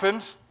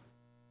happened,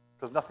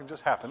 because nothing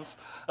just happens,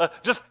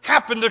 just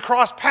happened to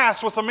cross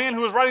paths with a man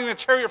who was riding a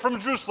chariot from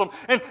Jerusalem.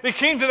 And they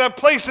came to that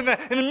place in the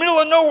middle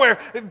of nowhere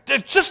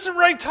at just the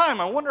right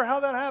time. I wonder how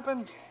that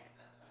happened.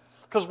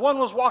 Because one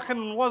was walking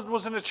and one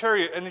was in a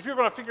chariot. And if you're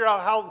going to figure out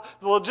how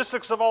the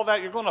logistics of all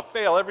that, you're going to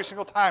fail every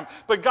single time.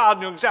 But God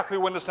knew exactly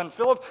when to send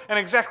Philip and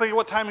exactly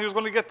what time he was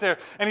going to get there.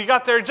 And he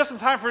got there just in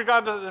time for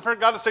God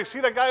to say,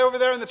 see that guy over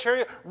there in the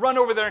chariot? Run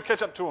over there and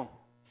catch up to him.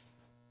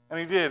 And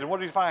he did. And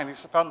what did he find? He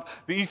found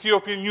the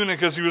Ethiopian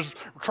eunuch as he was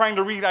trying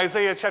to read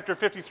Isaiah chapter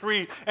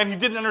 53, and he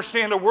didn't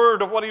understand a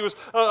word of what he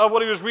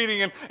was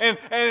reading. And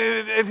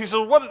he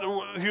said,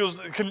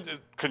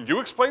 can you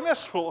explain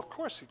this? Well, of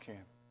course he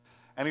can.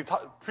 And he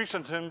preached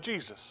unto him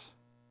Jesus.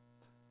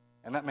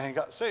 And that man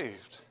got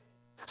saved.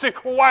 Say,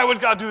 well, why would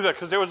God do that?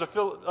 Because there was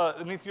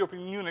an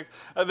Ethiopian eunuch,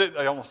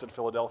 I almost said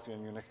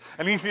Philadelphian eunuch,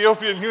 an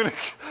Ethiopian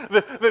eunuch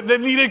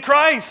that needed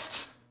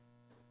Christ.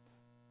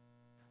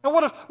 And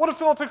what if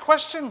Philip had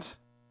questioned?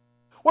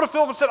 What if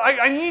Philip had said,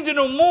 I need to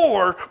know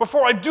more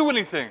before I do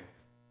anything?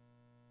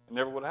 It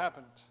never would have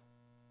happened.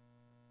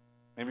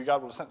 Maybe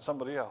God would have sent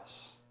somebody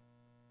else.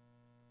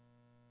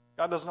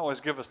 God doesn't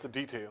always give us the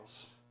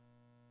details,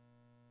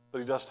 but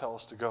he does tell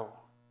us to go.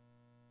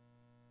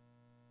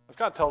 If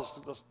God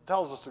tells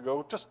us to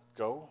go, just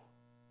go.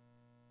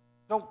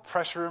 Don't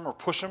pressure him or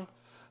push him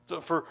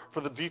for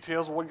the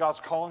details of what God's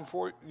calling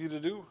for you to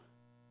do.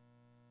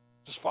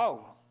 Just follow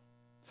him.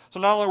 So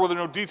not only were there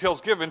no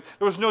details given,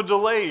 there was no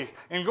delay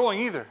in going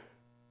either.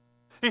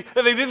 They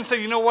didn't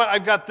say, you know what,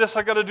 I've got this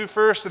I got to do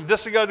first, and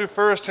this I got to do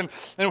first, and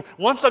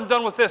once I'm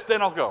done with this,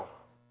 then I'll go.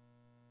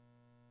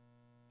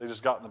 They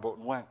just got in the boat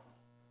and went.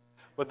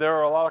 But there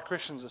are a lot of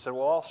Christians that said,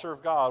 well, I'll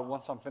serve God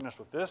once I'm finished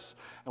with this,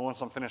 and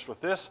once I'm finished with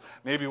this,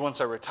 maybe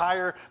once I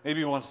retire,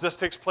 maybe once this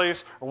takes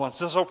place, or once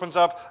this opens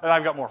up, and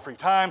I've got more free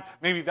time,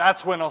 maybe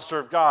that's when I'll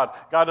serve God.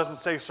 God doesn't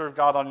say serve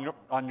God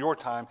on your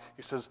time.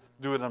 He says,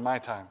 do it on my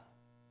time.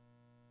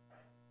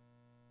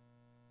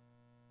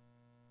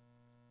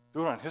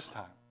 Do it on his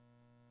time.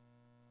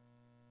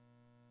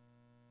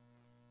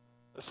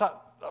 It's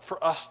not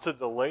for us to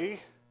delay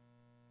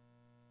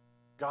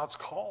God's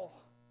call.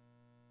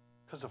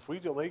 Because if we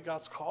delay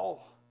God's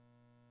call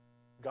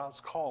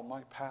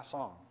might pass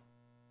on.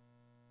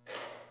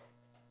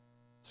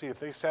 See, if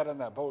they sat in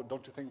that boat,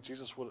 don't you think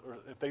Jesus would, or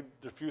if they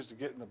refused to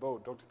get in the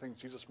boat, don't you think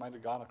Jesus might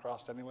have gone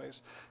across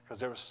anyways? Because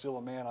there was still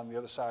a man on the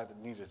other side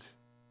that needed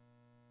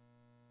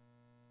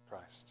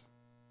Christ.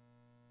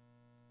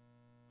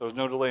 There was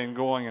no delay in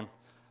going, and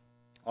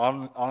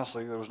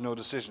honestly, there was no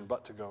decision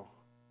but to go.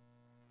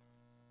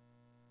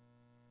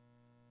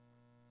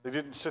 They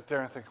didn't sit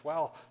there and think,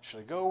 well, should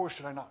I go or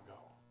should I not go?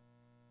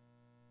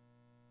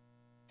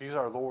 He's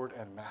our Lord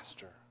and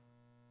Master.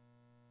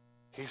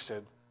 He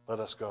said, let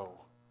us go.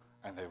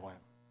 And they went.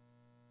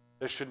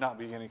 There should not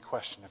be any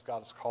question if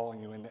God is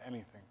calling you into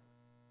anything.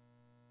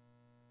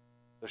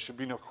 There should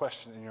be no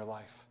question in your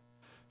life.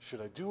 Should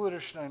I do it or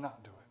should I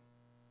not do it?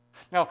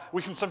 Now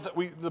we can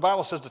the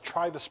Bible says to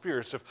try the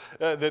spirits.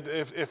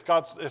 If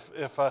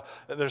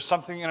there's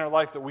something in our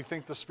life that we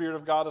think the Spirit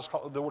of God is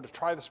called, to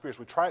try the spirits.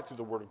 We try it through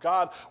the Word of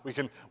God. We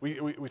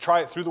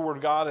try it through the Word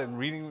of God and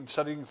reading and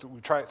studying. We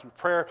try it through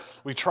prayer.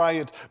 We try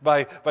it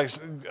by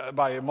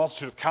a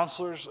multitude of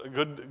counselors,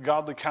 good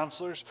godly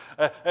counselors,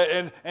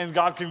 and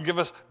God can give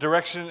us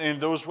direction in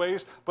those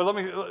ways. But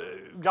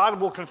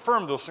God will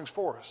confirm those things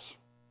for us.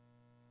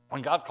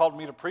 When God called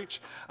me to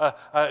preach,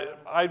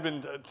 I'd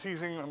been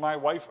teasing my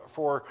wife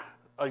for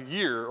a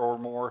year or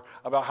more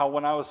about how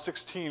when I was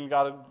 16,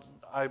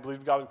 I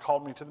believed God had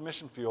called me to the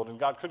mission field, and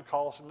God could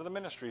call us into the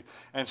ministry.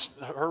 And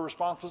her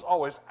response was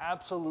always,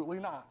 absolutely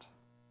not.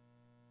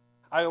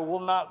 I will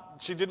not.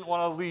 She didn't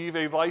want to leave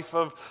a life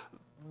of,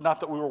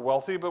 not that we were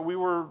wealthy, but we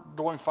were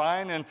doing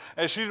fine. And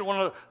she didn't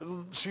want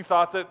to, she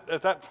thought that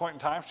at that point in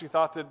time, she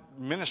thought that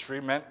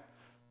ministry meant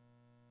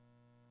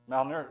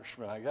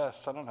malnourishment, I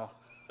guess. I don't know.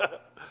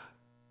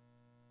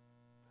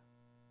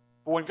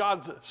 But when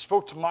God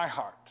spoke to my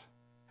heart,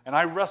 and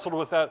I wrestled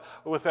with that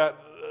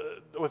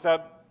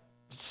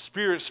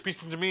Spirit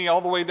speaking to me all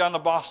the way down to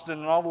Boston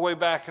and all the way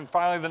back, and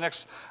finally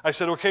I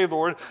said, okay,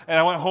 Lord, and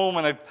I went home,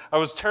 and I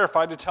was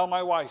terrified to tell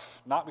my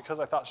wife, not because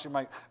I thought she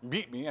might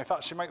beat me, I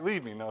thought she might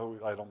leave me. No,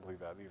 I don't believe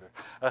that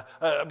either.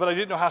 But I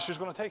didn't know how she was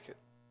going to take it.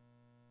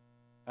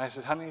 And I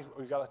said, honey,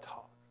 we got to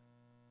talk.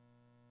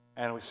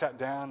 And we sat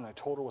down, and I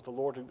told her what the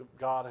Lord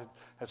God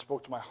had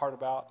spoke to my heart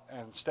about,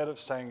 and instead of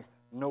saying,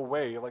 no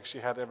way, like she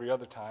had every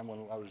other time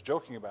when I was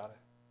joking about it,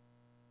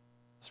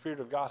 the Spirit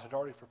of God had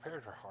already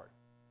prepared her heart.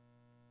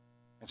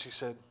 And she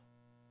said,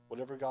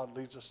 whatever God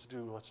leads us to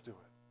do, let's do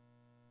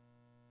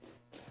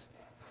it.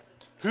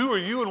 Who are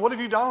you and what have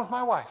you done with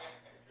my wife?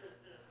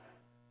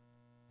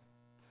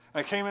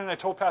 And I came in and I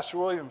told Pastor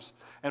Williams,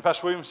 and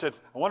Pastor Williams said,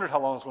 I wondered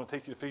how long it was going to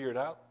take you to figure it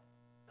out.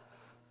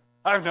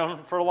 I've known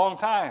him for a long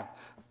time.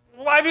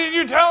 Why didn't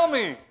you tell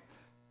me?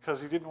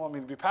 Because he didn't want me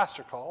to be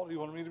pastor called. He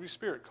wanted me to be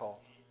Spirit called.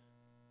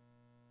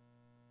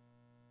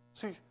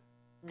 See,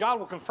 God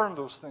will confirm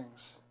those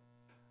things.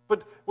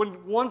 But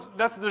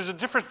there's a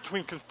difference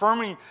between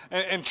confirming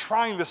and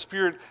trying the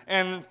Spirit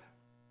and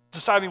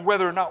deciding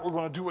whether or not we're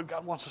going to do what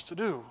God wants us to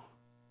do.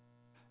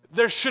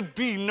 There should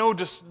be no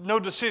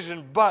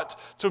decision but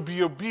to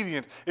be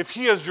obedient. If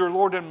He is your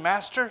Lord and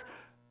Master,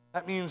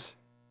 that means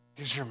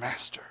He's your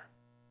master.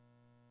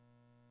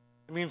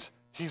 It means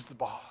He's the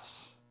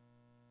boss.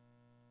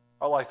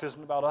 Our life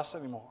isn't about us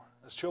anymore.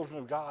 As children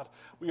of God,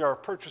 we are a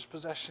purchased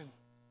possession.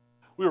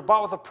 We were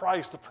bought with a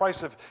price, the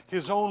price of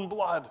His own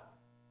blood.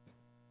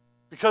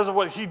 Because of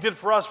what He did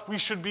for us, we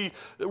should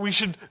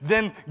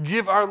then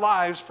give our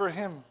lives for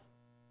Him.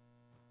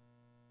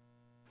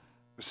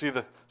 We see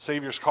the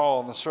Savior's call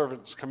and the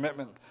servant's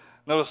commitment.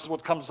 Notice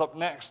what comes up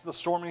next, the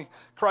stormy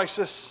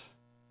crisis.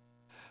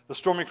 The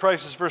stormy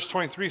crisis, verse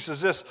 23 says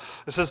this.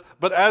 It says,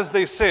 but as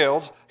they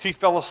sailed, he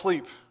fell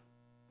asleep.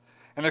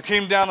 And there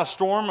came down a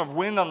storm of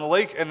wind on the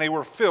lake, and they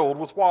were filled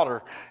with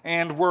water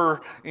and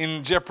were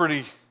in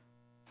jeopardy.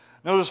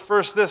 Notice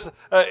first this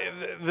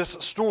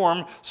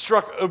storm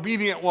struck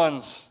obedient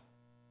ones.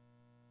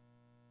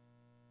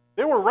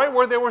 They were right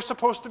where they were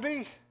supposed to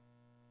be.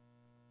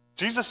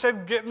 Jesus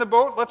said, get in the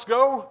boat, let's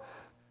go.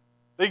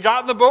 They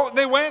got in the boat and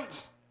they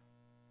went.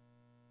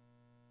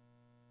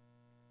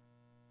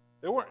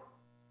 They weren't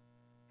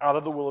out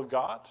of the will of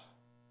God.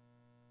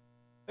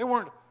 They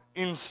weren't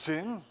in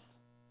sin.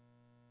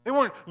 They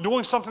weren't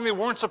doing something they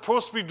weren't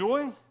supposed to be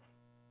doing.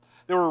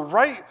 They were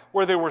right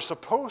where they were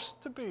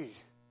supposed to be.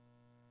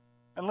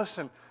 And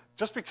listen,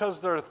 just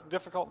because there are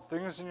difficult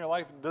things in your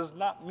life does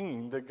not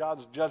mean that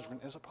God's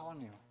judgment is upon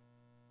you.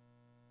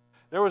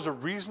 There was a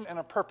reason and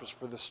a purpose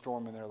for this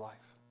storm in their life.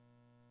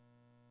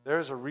 There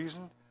is a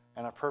reason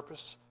and a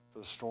purpose for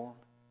the storm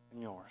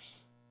in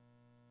yours.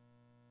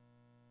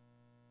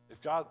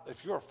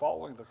 If you are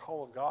following the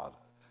call of God,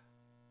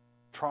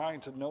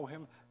 trying to know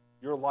Him,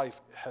 your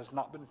life has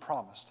not been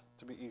promised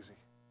to be easy.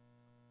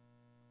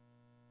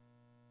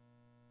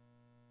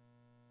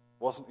 It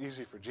wasn't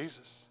easy for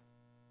Jesus.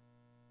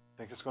 I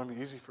think it's going to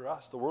be easy for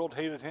us. The world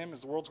hated Him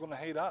as the world's going to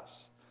hate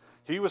us.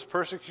 He was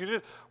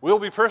persecuted. We'll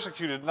be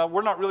persecuted. Now,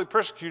 we're not really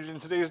persecuted in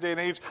today's day and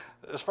age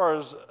as far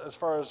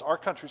as our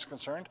country's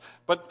concerned,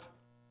 but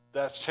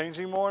that's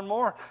changing more and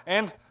more.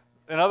 And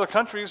in other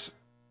countries,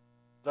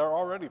 they're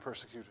already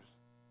persecuted.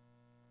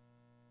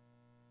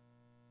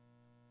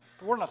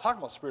 But we're not talking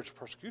about spiritual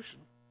persecution.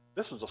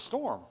 This is a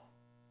storm.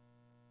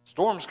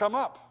 Storms come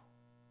up.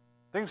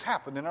 Things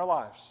happen in our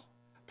lives.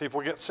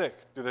 People get sick,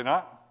 do they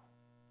not?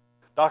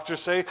 Doctors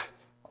say,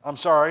 I'm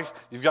sorry,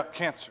 you've got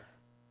cancer,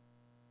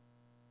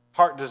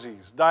 heart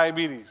disease,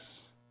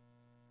 diabetes.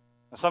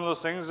 And some of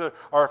those things are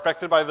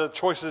affected by the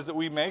choices that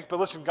we make. But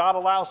listen, God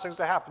allows things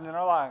to happen in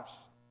our lives.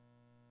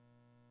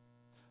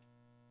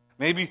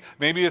 Maybe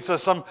it's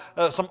some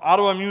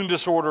autoimmune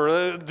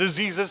disorder.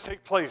 Diseases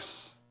take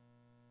place.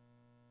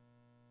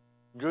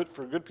 Good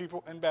for good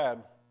people and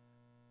bad.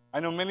 I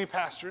know many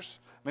pastors,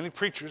 many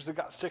preachers that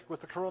got sick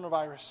with the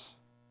coronavirus.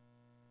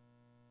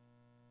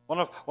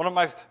 One of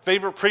my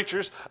favorite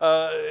preachers,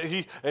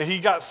 he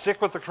got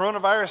sick with the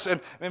coronavirus,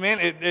 and man,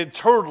 it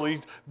totally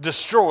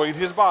destroyed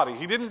his body.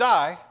 He didn't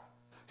die.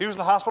 He was in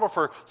the hospital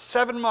for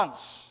 7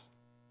 months.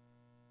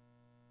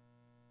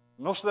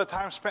 Most of that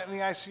time spent in the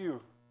ICU.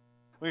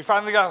 When he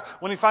finally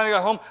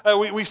got home,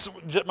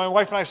 my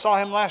wife and I saw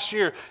him last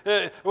year.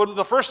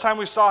 The first time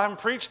we saw him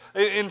preach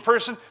in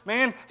person,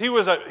 man, he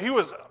was a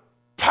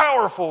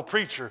powerful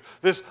preacher.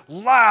 This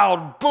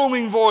loud,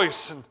 booming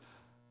voice.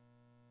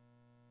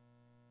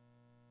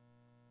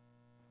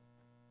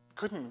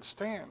 couldn't even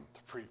stand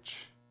to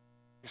preach.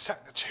 He sat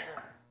in a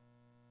chair,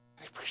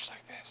 and he preached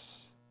like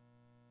this,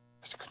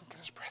 because he couldn't get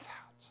his breath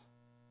out.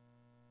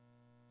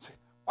 See,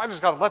 why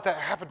does God let that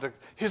happen to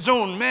his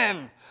own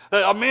men?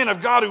 A man of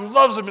God who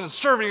loves him and is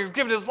serving and has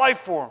given his life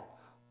for him.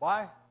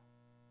 Why?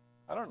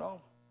 I don't know.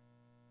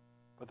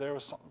 But there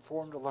was something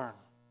for him to learn.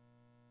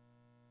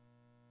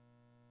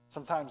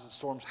 Sometimes the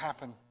storms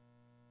happen,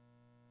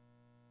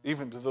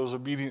 even to those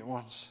obedient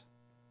ones.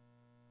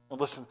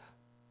 And listen,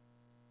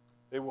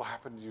 they will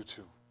happen to you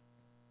too.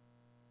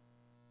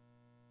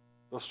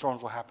 Those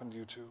storms will happen to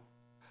you too.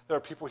 There are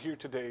people here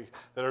today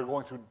that are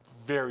going through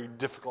very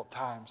difficult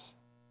times.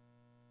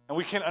 And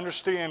we can't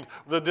understand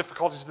the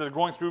difficulties that they're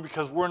going through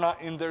because we're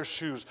not in their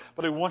shoes.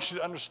 But I want you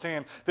to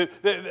understand that,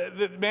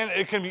 man,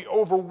 it can be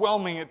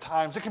overwhelming at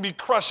times. It can be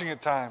crushing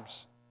at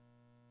times.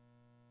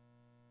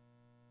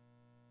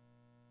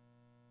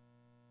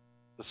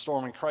 The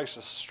stormy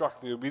crisis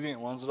struck the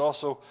obedient ones. It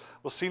also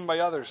was seen by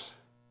others.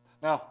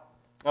 Now,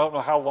 I don't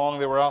know how long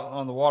they were out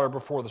on the water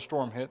before the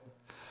storm hit,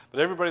 but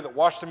everybody that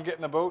watched them get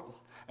in the boat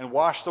and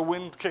watched the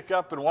wind kick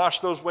up and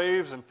watched those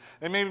waves, and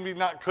they maybe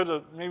not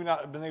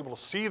have been able to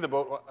see the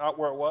boat out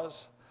where it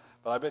was,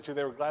 but I bet you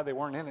they were glad they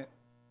weren't in it.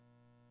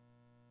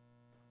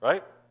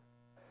 Right?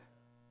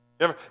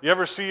 You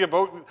ever see a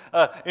boat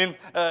in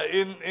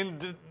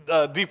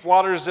deep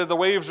waters that the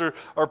waves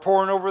are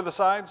pouring over the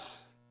sides?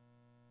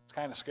 It's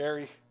kind of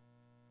scary.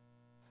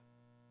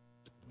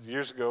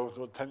 Years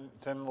ago, 10,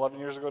 11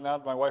 years ago now,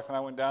 my wife and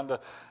I went down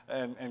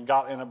and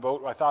got in a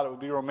boat. I thought it would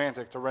be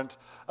romantic to rent.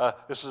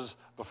 This is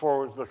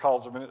before the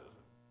college.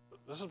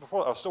 This is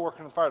before I was still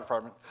working in the fire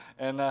department,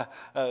 and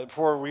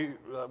before we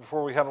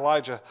had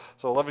Elijah,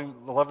 so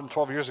 11,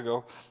 12 years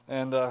ago,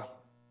 and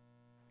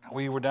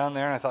we were down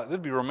there, and I thought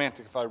it'd be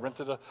romantic if I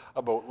rented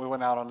a boat. We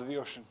went out onto the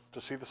ocean to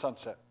see the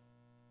sunset.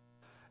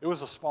 It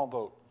was a small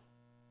boat.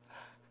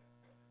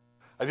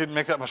 I didn't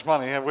make that much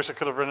money. I wish I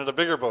could have rented a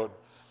bigger boat.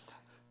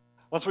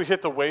 Once we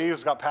hit the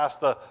waves, got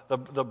past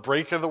the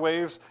break of the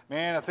waves,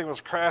 man, that thing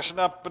was crashing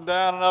up and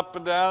down and up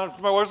and down.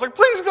 My wife was like,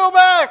 please go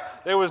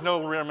back. There was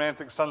no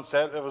romantic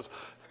sunset. It was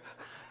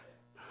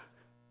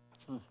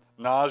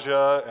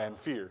nausea and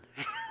fear.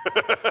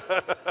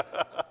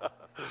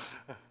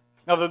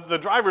 Now, the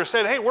driver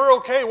said, hey, we're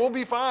okay. We'll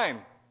be fine.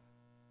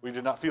 We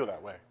did not feel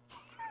that way.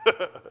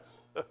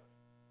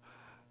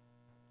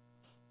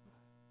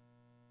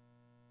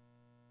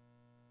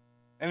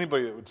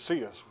 Anybody that would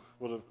see us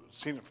would have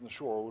seen it from the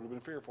shore, would have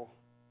been fearful,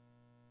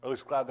 or at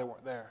least glad they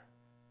weren't there.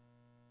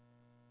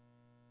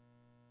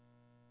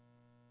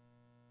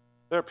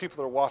 There are people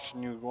that are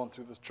watching you going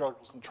through the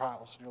struggles and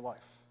trials in your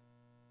life.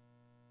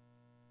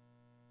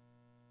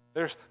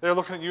 They're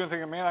looking at you and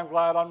thinking, man, I'm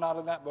glad I'm not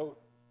in that boat.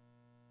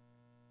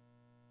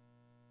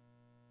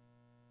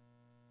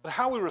 But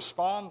how we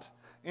respond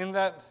in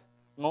that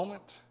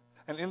moment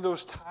and in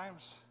those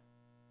times,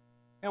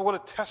 what a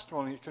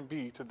testimony it can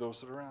be to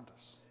those that are around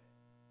us.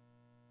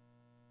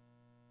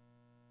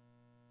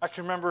 I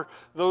can remember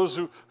those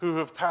who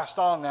have passed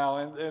on now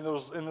in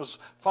those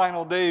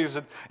final days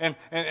and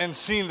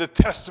seeing the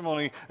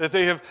testimony that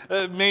they have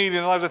made in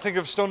their lives. I think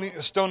of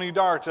Stony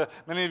Dart.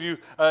 Many of you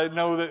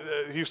know that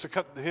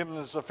him and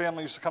his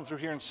family used to come through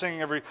here and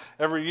sing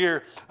every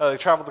year. They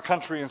traveled the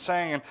country and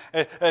sang,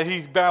 and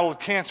he battled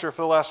cancer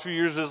for the last few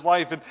years of his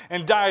life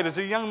and died as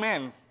a young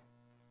man.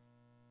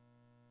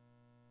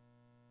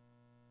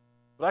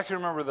 But I can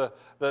remember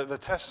the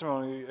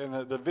testimony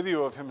and the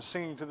video of him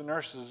singing to the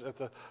nurses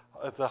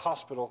at the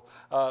hospital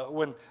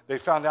when they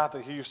found out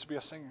that he used to be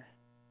a singer.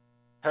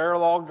 Hair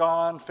all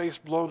gone, face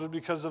bloated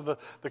because of the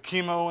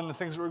chemo and the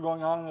things that were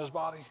going on in his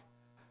body.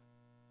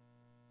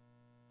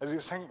 As he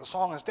sang the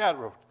song his dad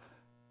wrote,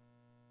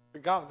 the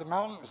God of the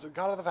mountain is the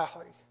God of the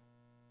valley.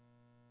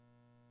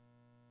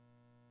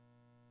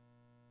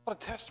 What a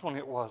testimony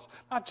it was,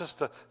 not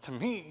just to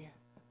me,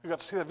 who got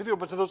to see that video,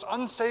 but to those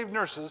unsaved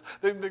nurses,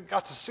 they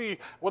got to see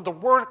what the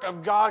work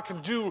of God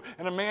can do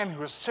in a man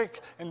who is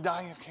sick and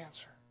dying of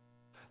cancer.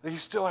 That he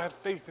still had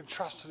faith and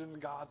trusted in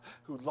God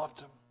who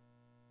loved him.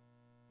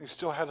 He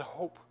still had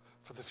hope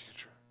for the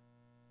future.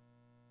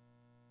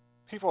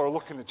 People are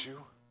looking at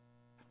you.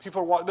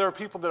 There are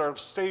people that are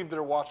saved that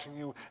are watching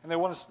you, and they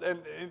want to.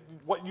 And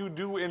what you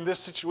do in this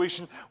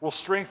situation will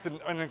strengthen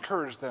and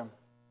encourage them.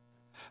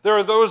 There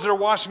are those that are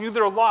watching you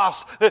that are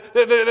lost.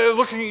 They're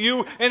looking at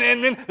you, and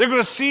then they're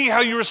going to see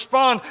how you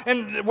respond.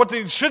 And what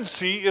they should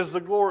see is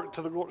should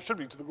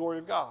be to the glory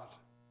of God.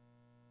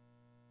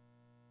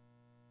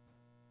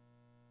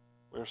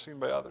 We are seen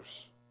by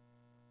others.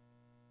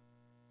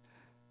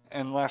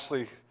 And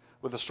lastly,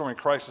 with the stormy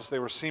crisis, they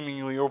were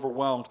seemingly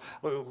overwhelmed.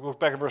 Look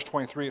back at verse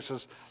 23. It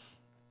says,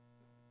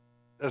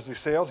 as they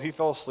sailed, he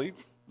fell asleep.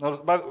 Now,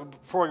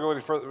 before I go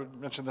any further,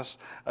 mention this,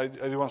 I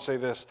do want to say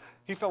this.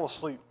 He fell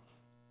asleep.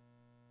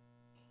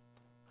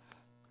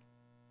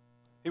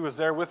 He was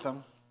there with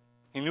them.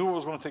 He knew what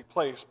was going to take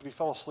place, but he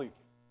fell asleep.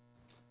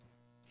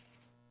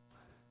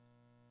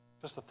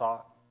 Just a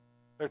thought.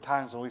 There are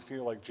times when we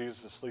feel like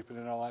Jesus is sleeping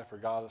in our life or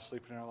God is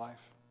sleeping in our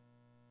life.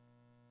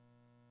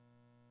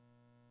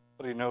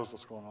 But he knows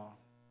what's going on.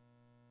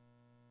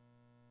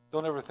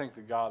 Don't ever think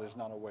that God is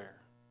not aware,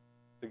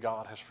 that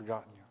God has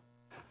forgotten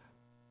you.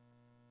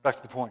 Back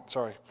to the point,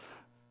 sorry. It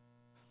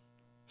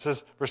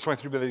says, verse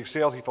 23, but they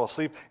sailed, he fell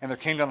asleep, and there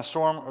came down a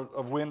storm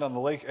of wind on the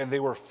lake, and they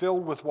were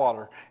filled with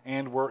water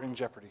and were in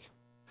jeopardy.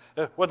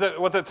 What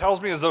that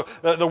tells me is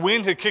the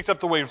wind had kicked up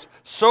the waves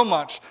so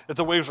much that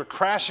the waves were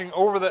crashing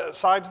over the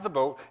sides of the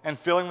boat and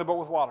filling the boat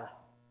with water.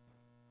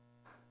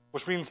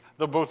 Which means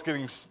the boat's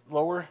getting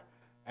lower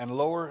and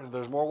lower.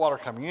 There's more water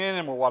coming in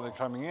and more water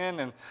coming in.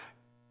 And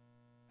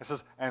it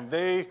says, and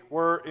they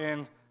were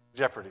in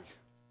jeopardy.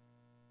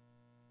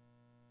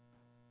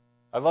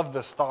 I love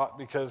this thought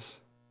because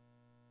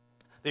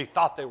they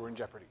thought they were in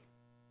jeopardy.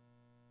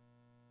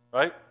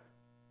 Right?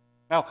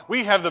 Now,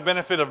 we have the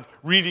benefit of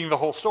reading the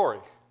whole story.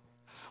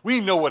 We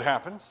know what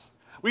happens.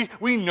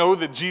 We know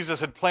that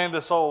Jesus had planned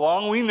this all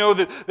along. We know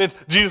that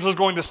Jesus was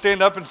going to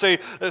stand up and say,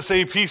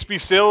 peace be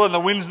still, and the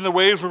winds and the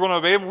waves were going to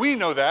obey him. We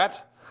know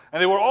that.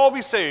 And they will all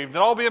be saved and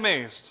all be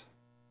amazed.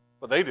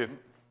 But they didn't.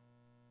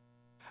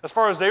 As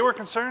far as they were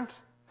concerned,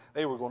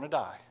 they were going to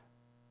die.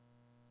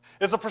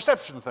 It's a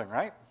perception thing,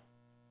 right?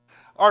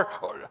 Our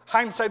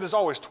hindsight is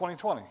always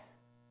 20/20.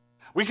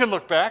 We can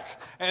look back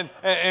and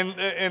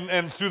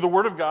through the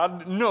Word of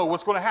God know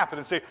what's going to happen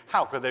and say,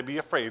 how could they be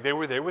afraid? They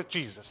were there with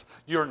Jesus.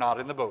 You're not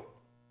in the boat.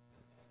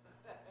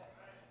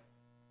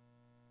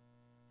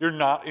 You're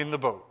not in the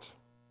boat.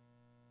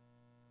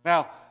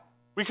 Now,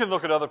 we can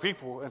look at other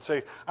people and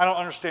say, I don't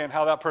understand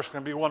how that person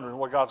can be wondering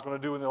what God's going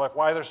to do in their life,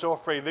 why they're so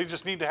afraid. They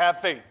just need to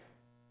have faith.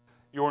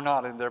 You're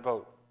not in their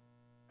boat.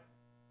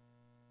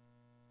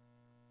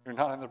 You're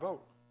not in their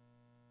boat.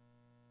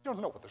 You don't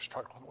know what they're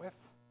struggling with.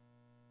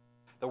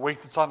 The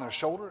weight that's on their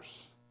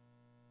shoulders.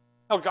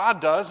 No,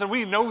 God does, and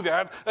we know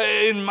that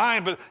in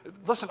mind. But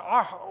listen,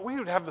 we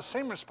would have the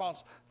same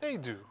response they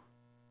do.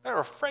 They're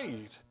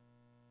afraid.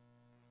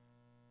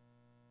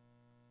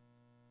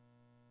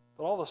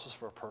 But all this was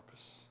for a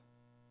purpose.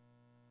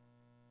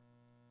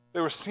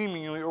 They were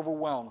seemingly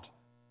overwhelmed.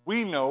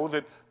 We know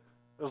that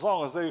as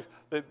long as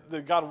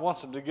that God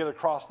wants them to get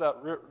across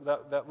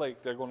that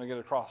lake, they're going to get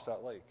across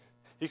that lake.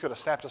 He could have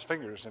snapped his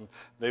fingers, and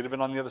they'd have been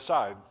on the other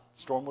side.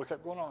 The storm would have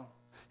kept going on.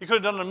 He could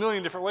have done it a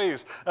million different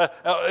ways,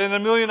 in a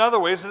million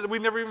other ways that we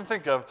never even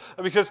think of,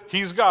 because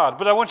he's God.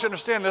 But I want you to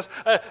understand this.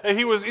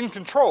 He was in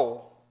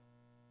control,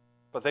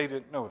 but they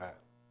didn't know that.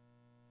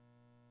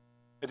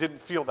 It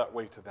didn't feel that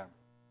way to them.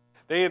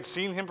 They had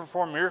seen him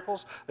perform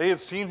miracles. They had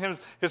seen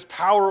his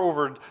power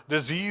over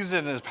disease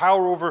and his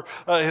power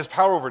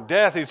over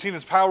death. They'd seen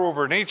his power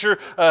over nature.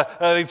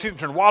 They'd seen him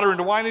turn water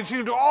into wine. They'd seen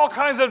him do all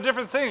kinds of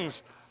different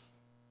things.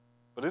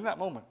 But in that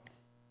moment,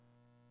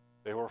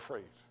 they were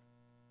afraid.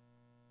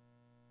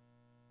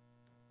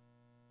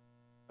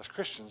 As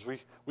Christians,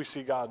 we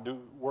see God do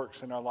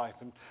works in our life,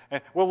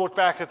 and we'll look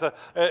back in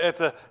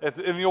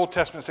the Old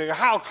Testament and say,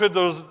 how could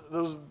those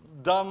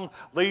dumb,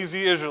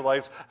 lazy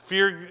Israelites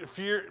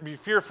be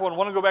fearful and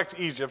want to go back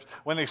to Egypt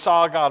when they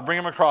saw God bring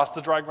them across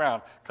the dry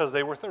ground? Because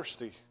they were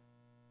thirsty.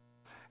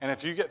 And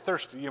if you get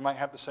thirsty, you might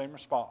have the same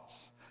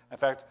response. In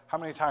fact, how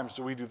many times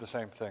do we do the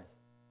same thing?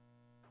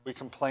 We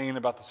complain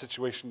about the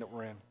situation that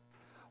we're in.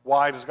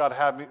 Why does God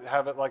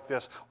have it like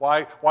this?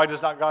 Why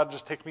does not God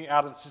just take me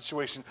out of the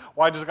situation?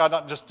 Why does God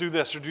not just do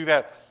this or do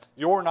that?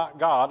 You're not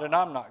God, and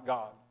I'm not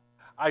God.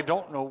 I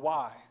don't know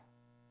why.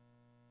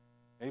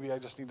 Maybe I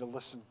just need to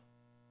listen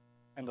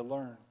and to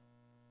learn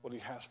what he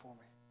has for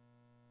me.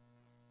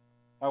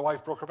 My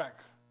wife broke her back.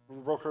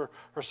 Broke her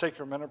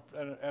sacrum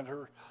and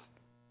her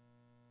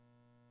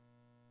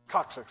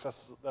coccyx.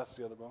 That's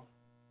the other bone.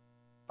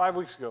 5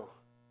 weeks ago.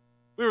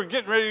 We were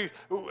getting ready.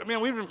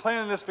 We've been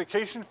planning this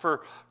vacation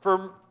for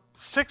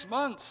 6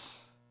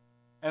 months.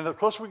 And the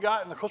closer we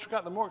got,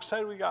 the more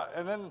excited we got.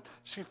 And then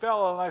she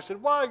fell, and I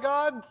said, why,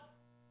 God?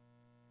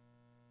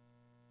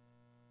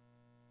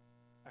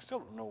 I still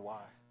don't know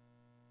why.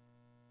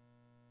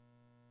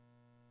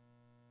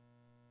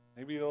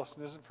 Maybe the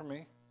lesson isn't for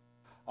me.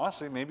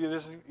 Honestly, maybe it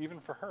isn't even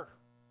for her.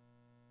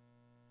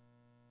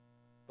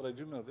 But I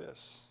do know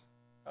this.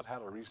 God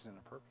had a reason and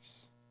a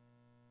purpose.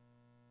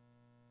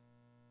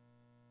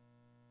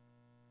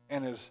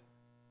 And as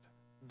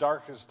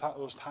dark as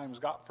those times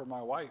got for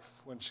my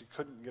wife when she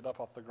couldn't get up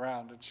off the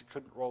ground and she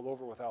couldn't roll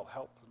over without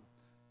help, and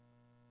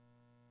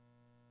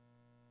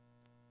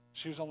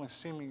she was only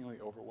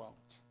seemingly overwhelmed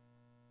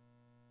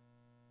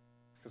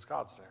because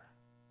God's there.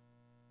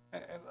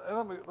 And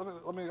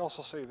let me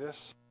also say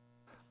this: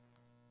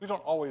 we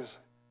aren't always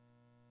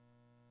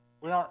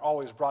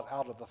brought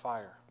out of the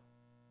fire.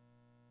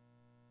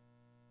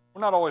 We're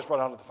not always brought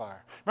out of the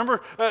fire.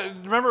 Remember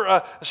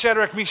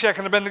Shadrach, Meshach,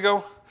 and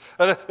Abednego?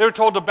 They were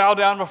told to bow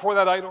down before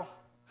that idol.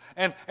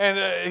 And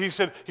he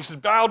said,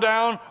 bow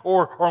down,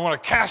 or I'm going to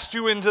cast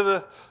you into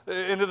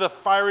the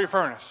fiery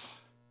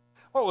furnace.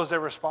 What was their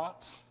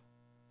response?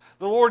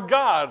 The Lord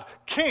God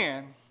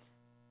can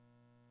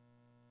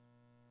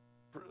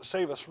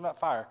save us from that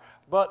fire.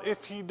 But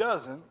if he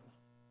doesn't,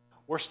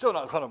 we're still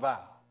not going to bow.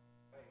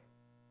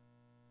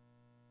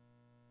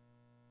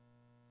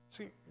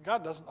 See,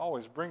 God doesn't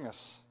always bring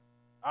us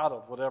out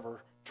of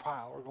whatever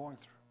trial we're going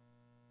through.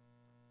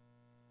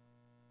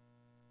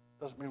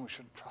 doesn't mean we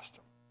shouldn't trust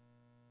him.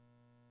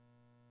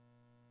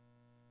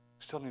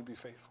 We still need to be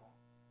faithful.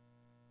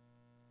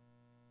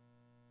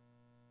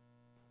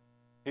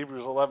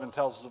 Hebrews 11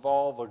 tells us of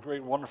all the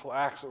great, wonderful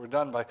acts that were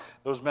done by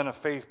those men of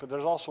faith, but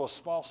there's also a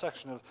small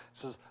section of, it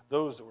says,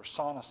 those that were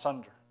sawn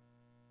asunder,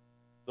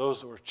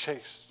 those that were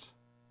chased,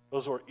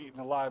 those that were eaten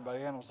alive by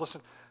animals.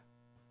 Listen,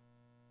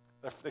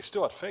 they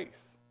still had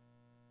faith,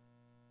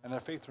 and their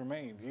faith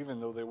remained, even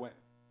though they went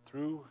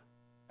through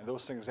and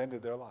those things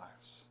ended their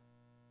lives.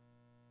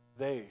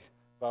 They,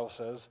 the Bible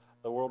says,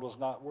 the world was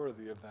not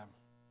worthy of them.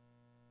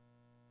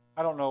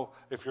 I don't know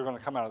if you're going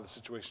to come out of the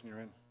situation you're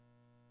in.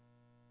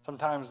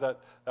 Sometimes that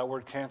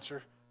word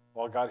cancer,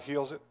 well, God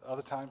heals it.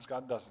 Other times,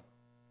 God doesn't.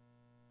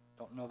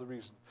 Don't know the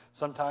reason.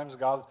 Sometimes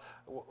God,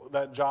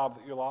 that job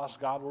that you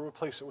lost, God will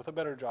replace it with a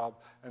better job.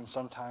 And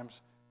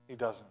sometimes he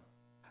doesn't.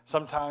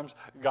 Sometimes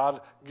God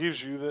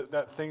gives you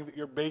that thing that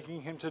you're begging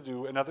him to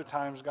do. And other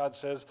times God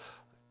says,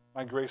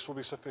 my grace will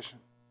be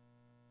sufficient.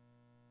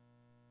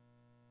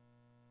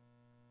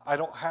 I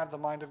don't have the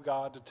mind of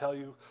God to tell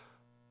you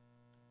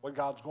what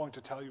God's going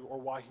to tell you or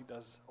why he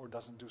does or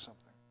doesn't do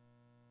something.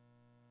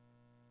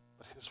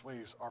 But his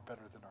ways are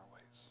better than our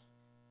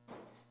ways.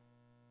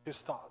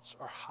 His thoughts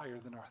are higher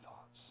than our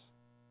thoughts.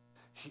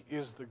 He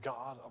is the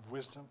God of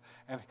wisdom,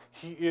 and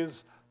he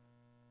is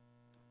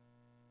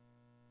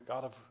the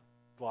God of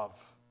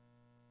love.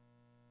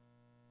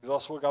 He's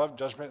also a God of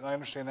judgment, and I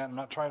understand that. I'm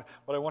not trying,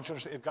 but I want you to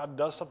understand, if God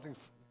does something,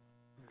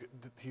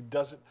 he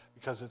does it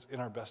because it's in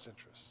our best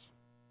interest.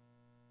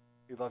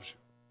 He loves you.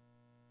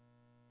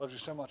 He loves you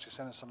so much, he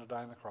sent his son to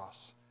die on the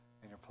cross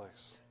in your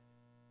place.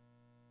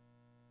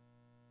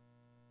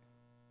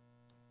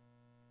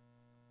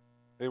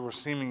 They were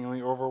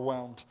seemingly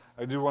overwhelmed.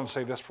 I do want to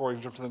say this before you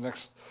jump to the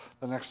next.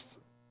 The next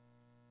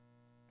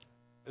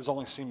is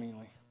only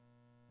seemingly.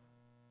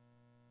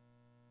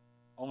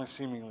 Only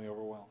seemingly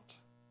overwhelmed.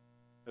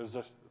 It was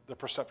the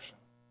perception.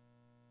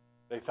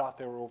 They thought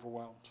they were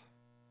overwhelmed,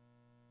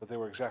 but they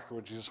were exactly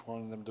what Jesus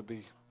wanted them to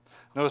be.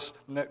 Notice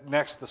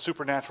next the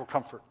supernatural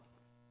comfort.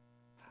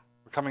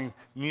 We're coming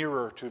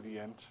nearer to the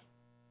end.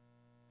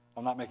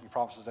 I'm not making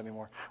promises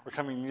anymore. We're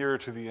coming nearer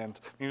to the end,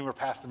 meaning we're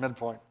past the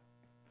midpoint.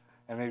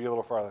 And maybe a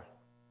little farther.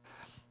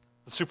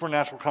 The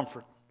supernatural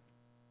comfort.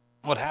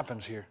 What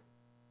happens here?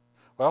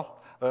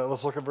 Well,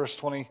 let's look at verse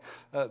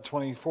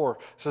 24.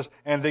 It says,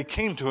 and they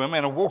came to him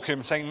and awoke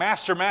him, saying,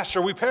 Master, Master,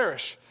 we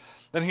perish.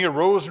 Then he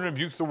arose and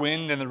rebuked the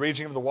wind and the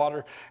raging of the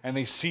water, and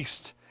they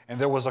ceased,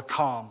 and there was a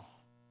calm.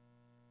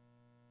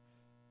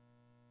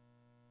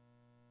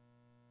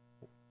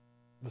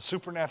 The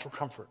supernatural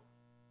comfort.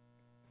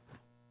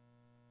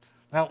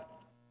 Now,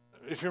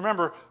 if you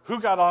remember, who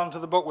got onto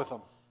the boat with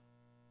them?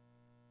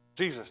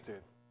 Jesus did.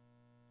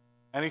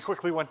 And he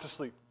quickly went to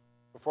sleep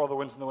before the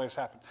winds and the waves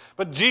happened.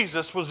 But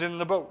Jesus was in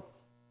the boat.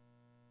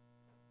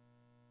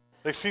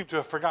 They seem to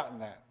have forgotten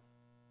that.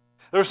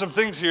 There are some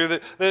things here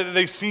that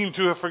they seem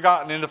to have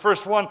forgotten. And the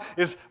first one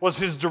was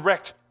his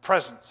direct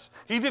presence.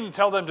 He didn't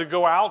tell them to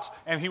go out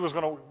and he was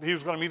going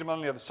to meet them on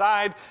the other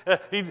side.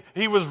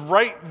 He was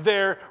right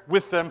there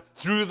with them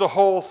through the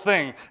whole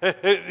thing.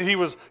 He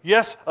was,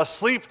 yes,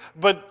 asleep,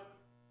 but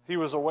he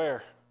was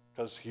aware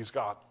because he's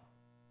God.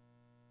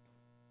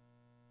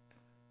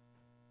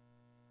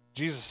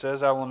 Jesus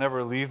says, I will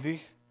never leave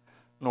thee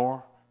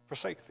nor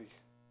forsake thee.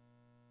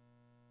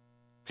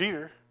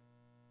 Peter,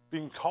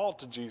 being called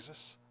to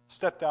Jesus,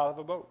 stepped out of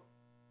a boat.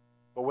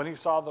 But when he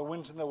saw the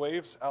winds and the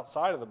waves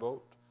outside of the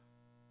boat,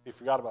 he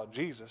forgot about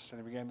Jesus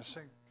and he began to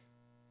sink.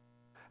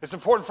 It's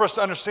important for us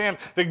to understand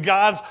that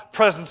God's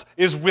presence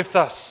is with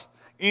us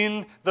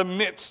in the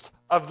midst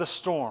of the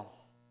storm.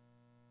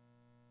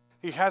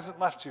 He hasn't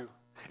left you.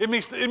 It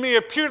may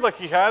appear like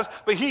he has,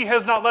 but he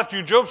has not left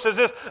you. Job says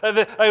this,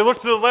 I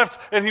looked to the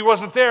left and he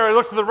wasn't there. I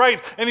looked to the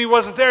right and he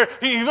wasn't there.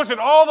 He looked at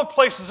all the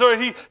places, or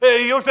he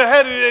looked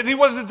ahead and he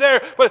wasn't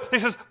there. But he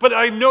says, but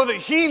I know that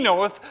he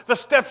knoweth the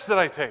steps that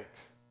I take.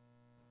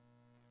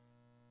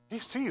 He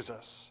sees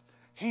us.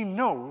 He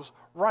knows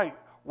right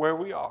where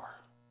we are.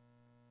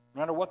 No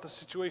matter what the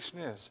situation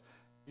is,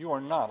 you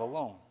are not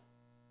alone.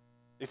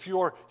 If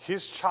you are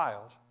his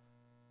child,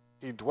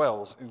 he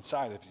dwells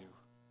inside of you.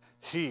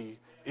 He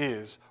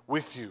is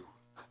with you.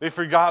 They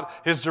forgot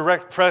his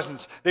direct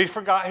presence. They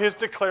forgot his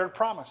declared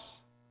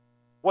promise.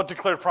 What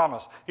declared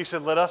promise? He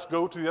said, let us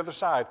go to the other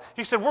side.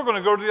 He said, we're going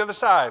to go to the other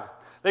side.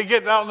 They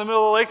get out in the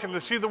middle of the lake and they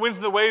see the winds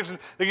and the waves and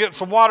they get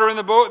some water in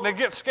the boat and they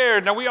get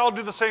scared. Now we all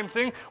do the same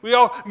thing. We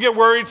all get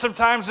worried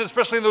sometimes,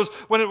 especially in those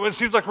when it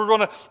seems like we're going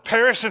to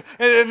perish, and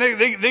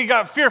they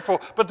got fearful.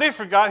 But they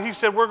forgot. He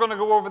said, we're going to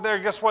go over there.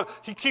 Guess what?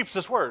 He keeps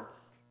his word.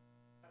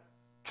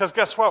 Because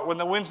guess what? When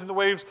the winds and the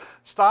waves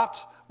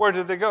stopped, where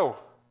did they go?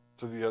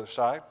 To the other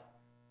side.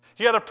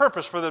 He had a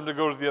purpose for them to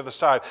go to the other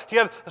side. He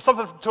had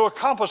something to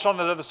accomplish on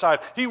that other side.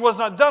 He was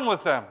not done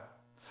with them.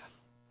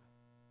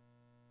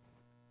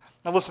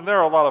 Now listen, there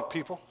are a lot of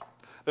people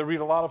that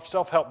read a lot of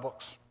self-help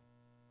books.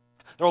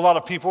 There are a lot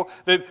of people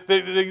that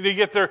they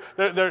get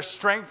their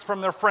strength from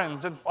their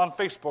friends on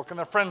Facebook and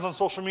their friends on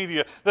social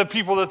media, the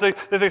people that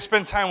they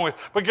spend time with.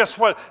 But guess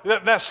what?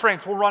 That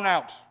strength will run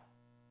out.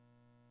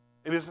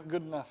 It isn't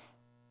good enough.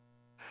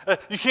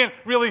 You can't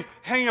really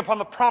hang upon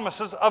the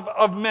promises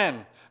of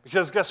men,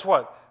 because guess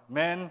what?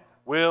 Men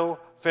will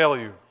fail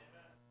you.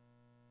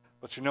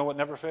 But you know what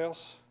never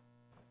fails?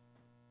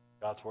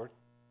 God's word.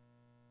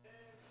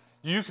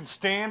 You can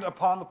stand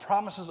upon the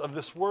promises of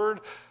this word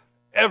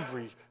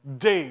every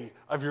day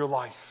of your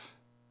life.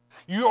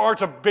 You are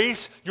to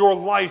base your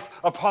life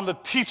upon the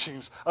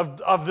teachings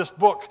of this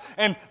book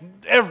and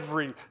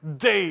every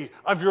day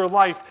of your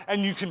life.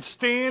 And you can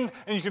stand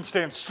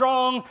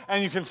strong,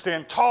 and you can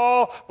stand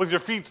tall with your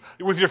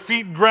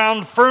feet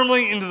ground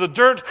firmly into the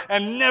dirt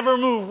and never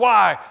move.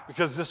 Why?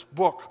 Because this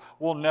book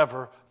will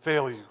never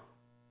fail you.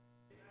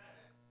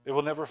 It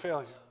will never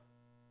fail you.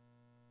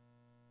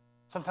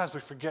 Sometimes we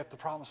forget the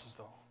promises,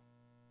 though.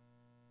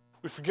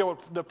 We forget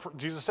what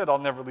Jesus said, I'll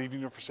never leave you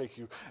nor forsake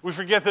you. We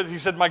forget that he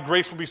said, my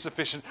grace will be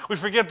sufficient. We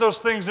forget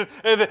those things,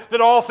 that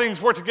all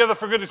things work together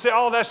for good. And say,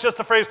 oh, that's just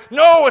a phrase.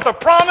 No, it's a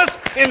promise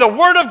in the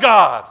Word of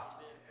God.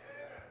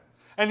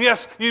 And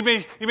yes, you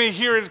may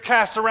hear it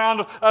cast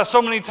around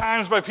so many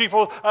times by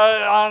people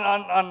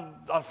on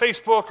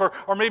Facebook,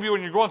 or maybe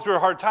when you're going through a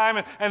hard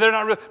time, and they're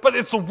not real. But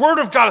it's the Word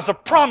of God. It's a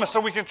promise,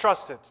 and we can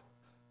trust it.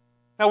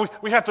 Now,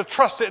 we have to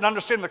trust it and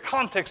understand the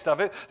context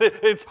of it, that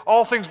it's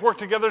all things work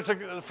together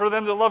for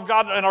them that love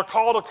God and are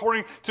called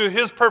according to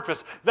His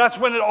purpose. That's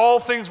when all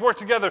things work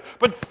together.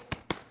 But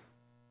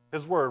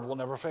His word will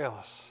never fail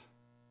us.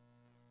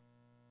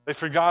 They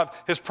forgot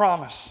His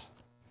promise.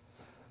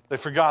 They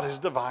forgot His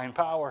divine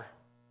power.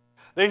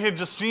 They had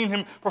just seen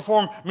Him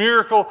perform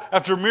miracle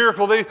after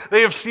miracle. They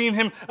have seen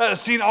Him,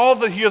 seen all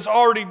that He has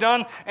already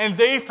done, and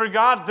they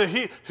forgot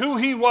who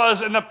He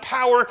was and the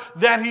power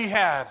that He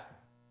had.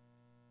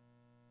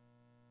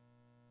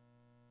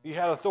 He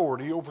had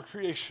authority over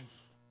creation.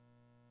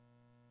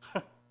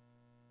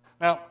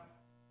 Now,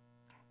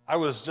 I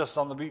was just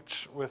on the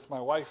beach with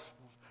my wife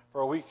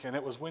for a week, and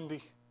it was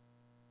windy.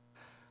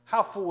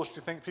 How foolish do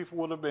you think people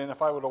would have been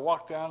if I would have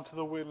walked down to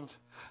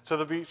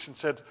the beach and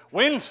said,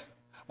 "Wind,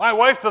 my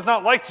wife does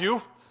not like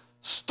you.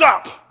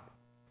 Stop."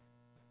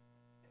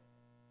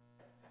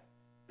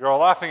 You're all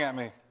laughing at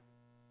me.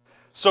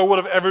 So would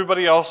have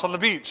everybody else on the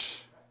beach.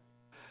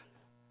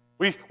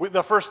 We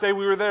the first day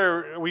we were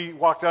there, we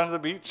walked down to the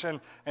beach, and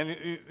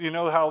you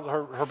know how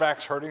her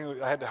back's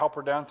hurting. I had to help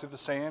her down through the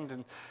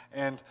sand,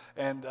 and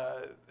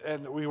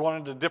we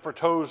wanted to dip her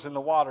toes in the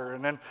water,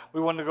 and then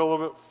we wanted to go a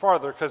little bit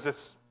farther because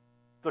it's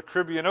the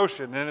Caribbean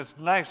Ocean and it's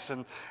nice,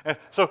 and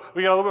so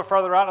we got a little bit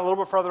farther out,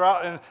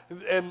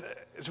 and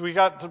we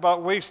got to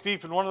about waist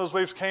deep, and one of those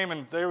waves came,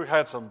 and they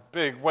had some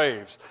big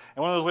waves,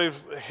 and one of those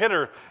waves hit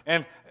her,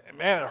 and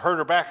man, it hurt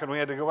her back, and we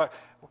had to go back.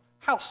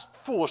 How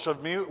foolish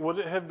of me would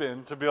it have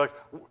been to be like,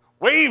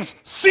 "Waves,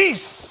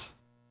 cease!"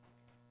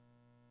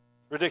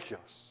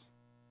 Ridiculous.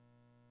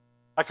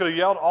 I could have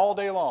yelled all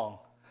day long,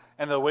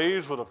 and the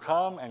waves would have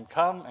come and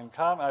come and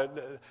come.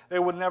 They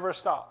would never have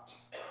stopped.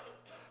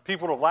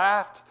 People would have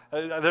laughed.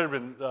 There have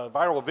been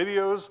viral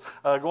videos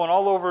going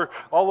all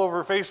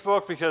over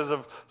Facebook because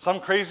of some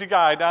crazy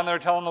guy down there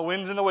telling the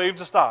winds and the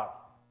waves to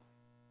stop.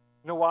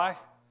 You know why?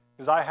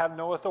 Because I have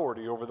no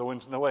authority over the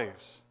winds and the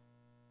waves.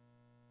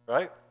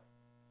 Right?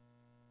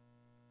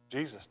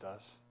 Jesus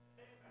does.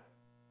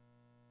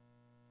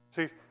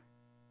 See,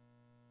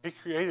 He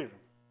created them.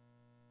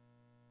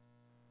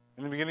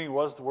 In the beginning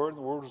was the Word, and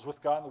the Word was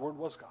with God, and the Word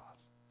was God.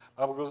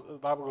 The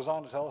Bible goes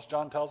on to tell us,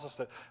 John tells us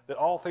that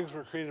all things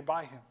were created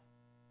by Him.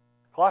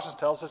 Colossians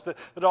tells us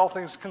that all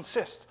things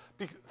consist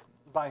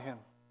by Him.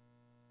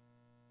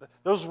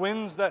 Those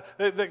winds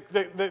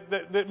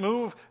that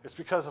move, it's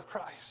because of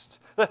Christ.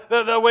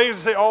 The ways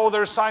to say, oh,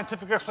 there's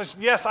scientific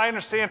explanation. Yes, I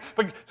understand,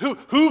 but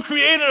who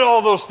created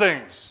all those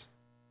things?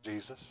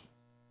 Jesus.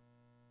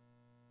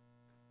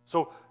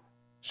 So,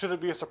 should it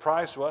be a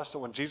surprise to us that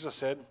when Jesus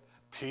said,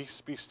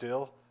 "Peace, be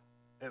still,"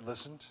 it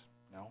listened?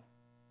 No.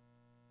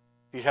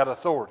 He had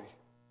authority.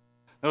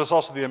 Notice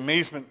also the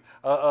amazement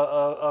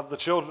of the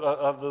children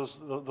of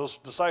those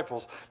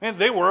disciples. Man,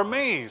 they were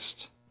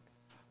amazed.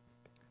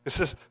 It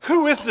says,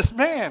 "Who is this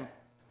man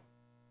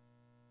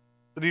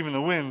that even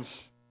the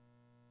winds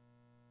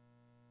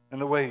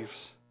and the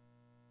waves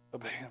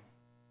obey Him?"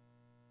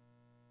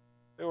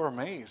 They were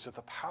amazed at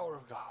the power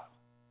of God.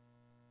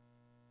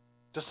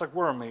 Just like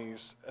we're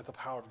amazed at the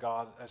power of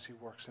God as He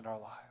works in our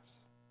lives.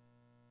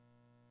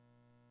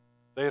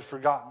 They had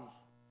forgotten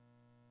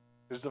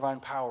His divine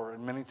power,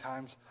 and many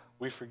times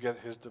we forget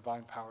His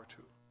divine power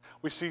too.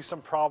 We see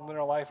some problem in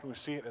our life, and we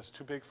see it as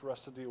too big for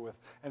us to deal with.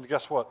 And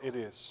guess what? It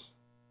is.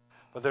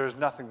 But there is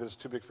nothing that is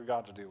too big for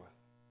God to deal with.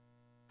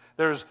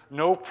 There is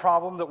no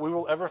problem that we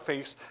will ever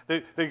face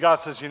that God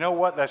says, "You know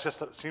what? That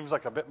seems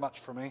like a bit much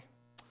for me.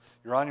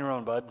 You're on your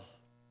own, bud."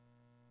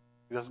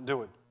 He doesn't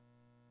do it.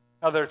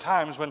 Now, there are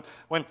times when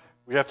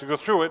we have to go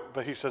through it,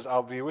 but He says,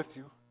 "I'll be with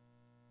you."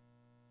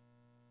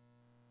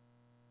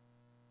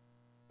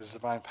 His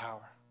divine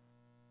power.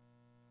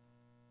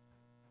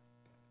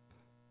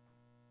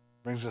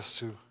 Brings us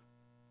to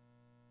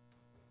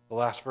the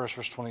last verse,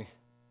 verse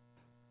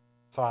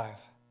 25. It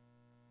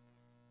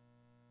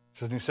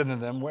says, "And He said to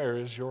them, 'Where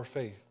is your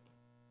faith?'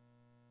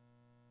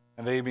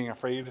 And they, being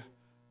afraid,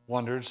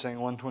 wondered, saying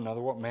one to another,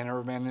 what manner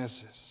of man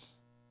is this?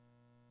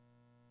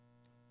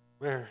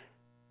 Where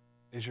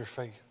is your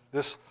faith?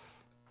 This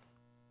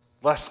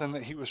lesson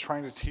that he was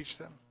trying to teach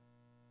them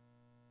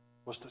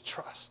was to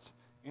trust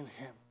in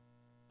him.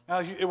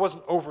 Now, it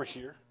wasn't over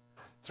here.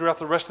 Throughout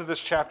the rest of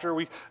this chapter,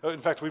 we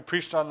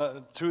preached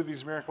on 2 of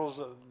these miracles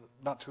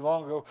not too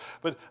long ago,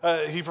 but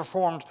he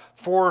performed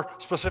 4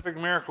 specific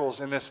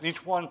miracles in this, and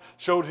each one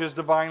showed his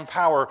divine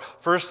power.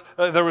 First,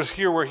 there was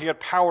here where he had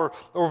power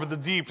over the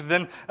deep.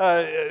 Then,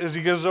 as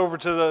he goes over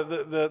to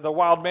the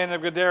wild man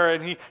of Gadara,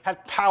 and he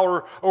had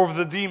power over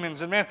the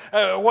demons. And man,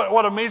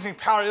 what amazing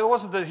power! It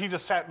wasn't that he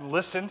just sat and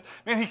listened.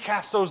 Man, he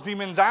cast those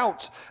demons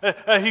out.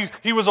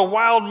 He was a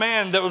wild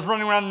man that was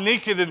running around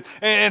naked,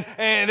 and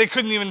they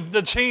couldn't even,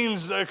 the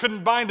chains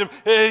couldn't bind him.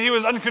 He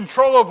was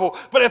uncontrollable.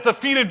 But at the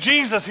feet of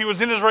Jesus, he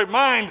was in his right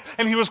mind,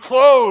 and he was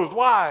clothed.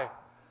 Why?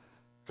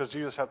 Because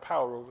Jesus had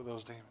power over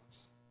those demons.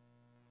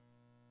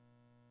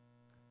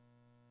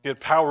 He had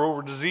power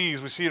over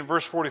disease. We see in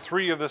verse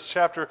 43 of this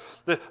chapter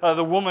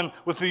the woman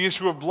with the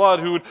issue of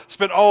blood who had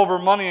spent all of her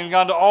money and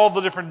gone to all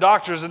the different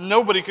doctors, and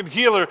nobody could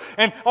heal her.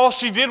 And all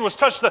she did was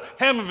touch the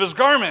hem of his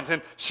garment,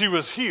 and she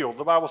was healed.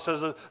 The Bible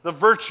says that the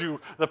virtue,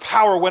 the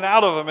power went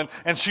out of him,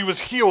 and she was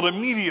healed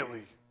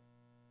immediately.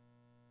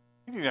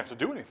 He didn't have to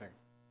do anything.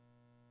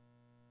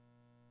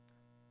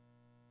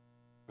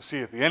 We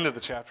see at the end of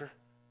the chapter,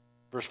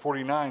 verse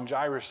 49,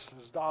 Jairus,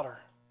 his daughter,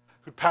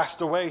 who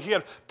passed away, he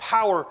had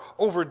power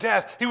over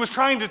death. He was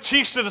trying to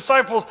teach the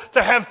disciples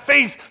to have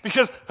faith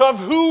because of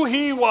who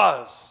he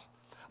was.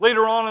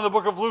 Later on in the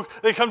book of Luke,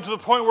 they come to the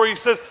point where he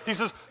says,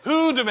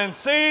 who do men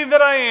say that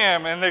I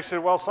am? And they said,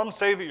 well, some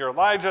say that you're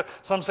Elijah,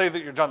 some say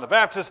that you're John the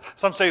Baptist,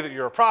 some say that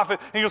you're a prophet.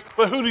 And he goes,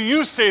 but who do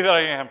you say that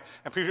I am?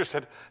 And Peter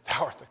said,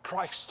 thou art the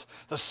Christ,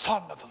 the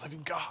Son of the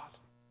living God.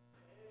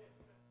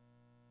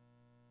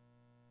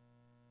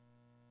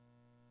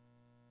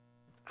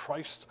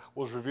 Christ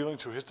was revealing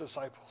to his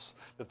disciples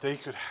that they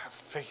could have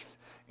faith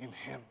in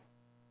him.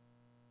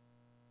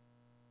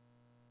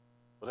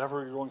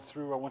 Whatever you're going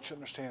through, I want you to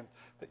understand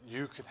that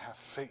you can have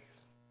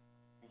faith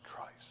in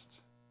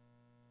Christ.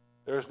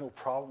 There is no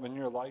problem in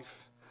your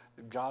life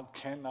that God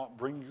cannot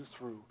bring you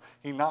through.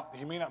 He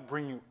may not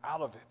bring you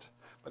out of it,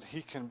 but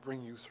he can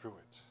bring you through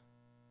it.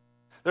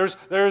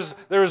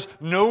 There's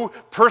no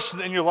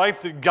person in your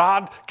life that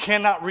God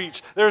cannot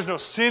reach. There's no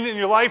sin in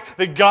your life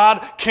that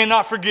God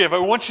cannot forgive. I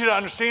want you to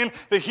understand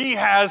that he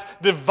has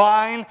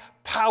divine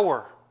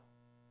power.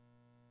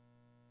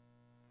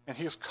 And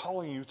he is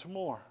calling you to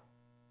more.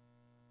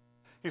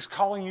 He's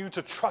calling you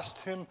to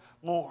trust him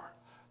more.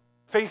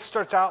 Faith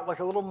starts out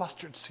like a little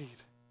mustard seed.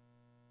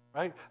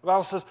 Right? The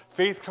Bible says,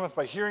 faith cometh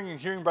by hearing, and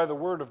hearing by the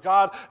word of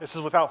God. It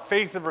says, without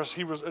faith, in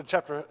Hebrews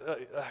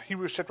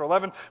chapter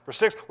 11, verse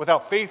 6,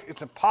 without faith,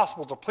 it's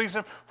impossible to please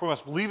him, for we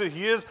must believe that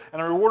he is, and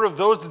a rewarder of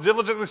those that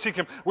diligently seek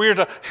him. We are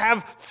to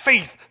have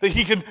faith that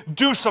he can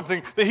do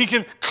something, that he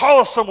can call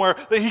us somewhere,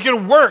 that he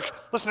can work.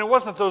 Listen, it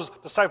wasn't those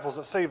disciples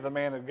that saved the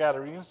man of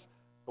Gadarenes,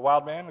 the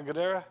wild man of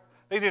Gadara.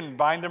 They didn't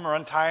bind him or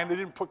untie him. They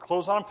didn't put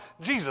clothes on him.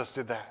 Jesus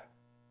did that.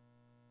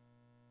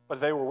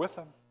 But they were with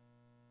him.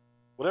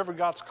 Whatever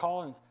God's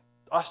calling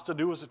us to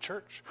do as a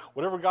church,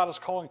 whatever God is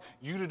calling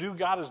you to do,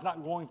 God is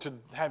not going to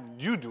have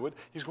you do it.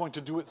 He's going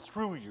to do it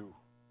through you.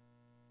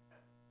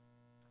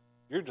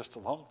 You're just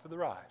along for the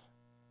ride.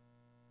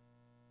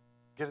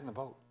 Get in the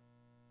boat.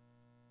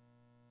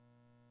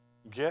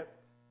 Get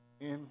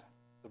in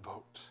the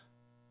boat.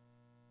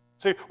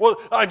 Say,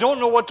 well, I don't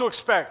know what to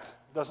expect.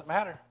 Doesn't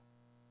matter.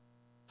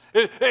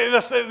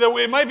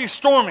 It might be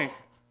stormy.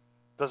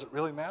 Does it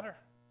really matter?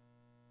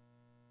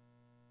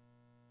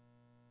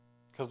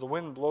 Because the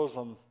wind blows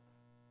on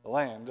the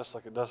land just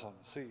like it does on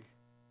the sea.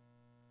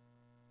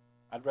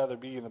 I'd rather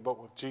be in the boat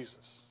with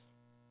Jesus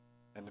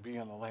than to be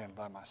on the land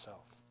by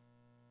myself.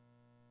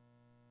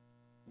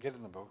 Get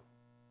in the boat.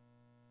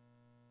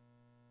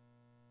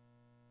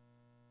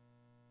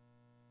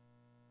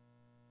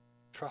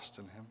 Trust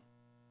in him.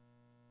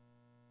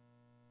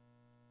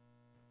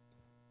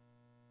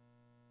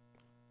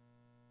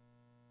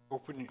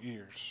 Open your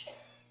ears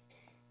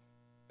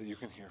that you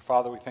can hear.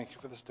 Father, we thank you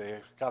for this day.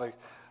 God,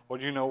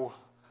 Lord, you know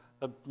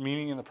the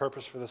meaning and the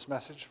purpose for this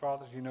message,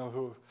 Father. You know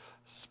who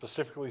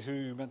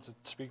you meant to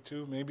speak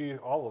to. Maybe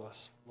all of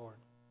us, Lord.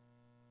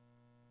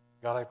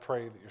 God, I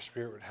pray that your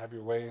Spirit would have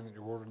your way and that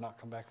your word would not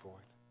come back void.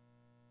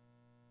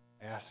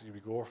 I ask that you be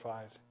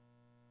glorified,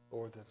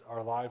 Lord, that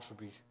our lives would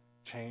be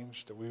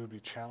changed, that we would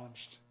be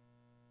challenged,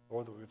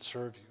 Lord, that we would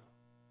serve you.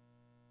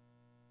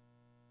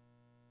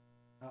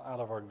 Not out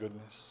of our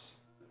goodness,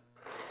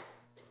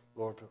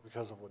 Lord, but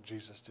because of what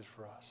Jesus did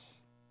for us.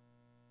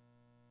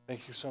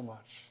 Thank you so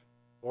much.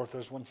 Lord, if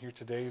there's one here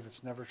today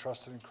that's never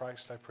trusted in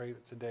Christ, I pray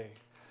that today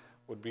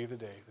would be the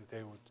day that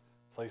they would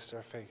place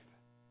their faith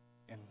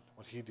in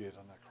what he did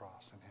on that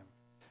cross, in him.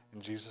 In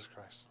Jesus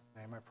Christ's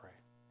name I pray.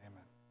 Amen.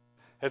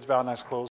 Heads bowed, eyes closed.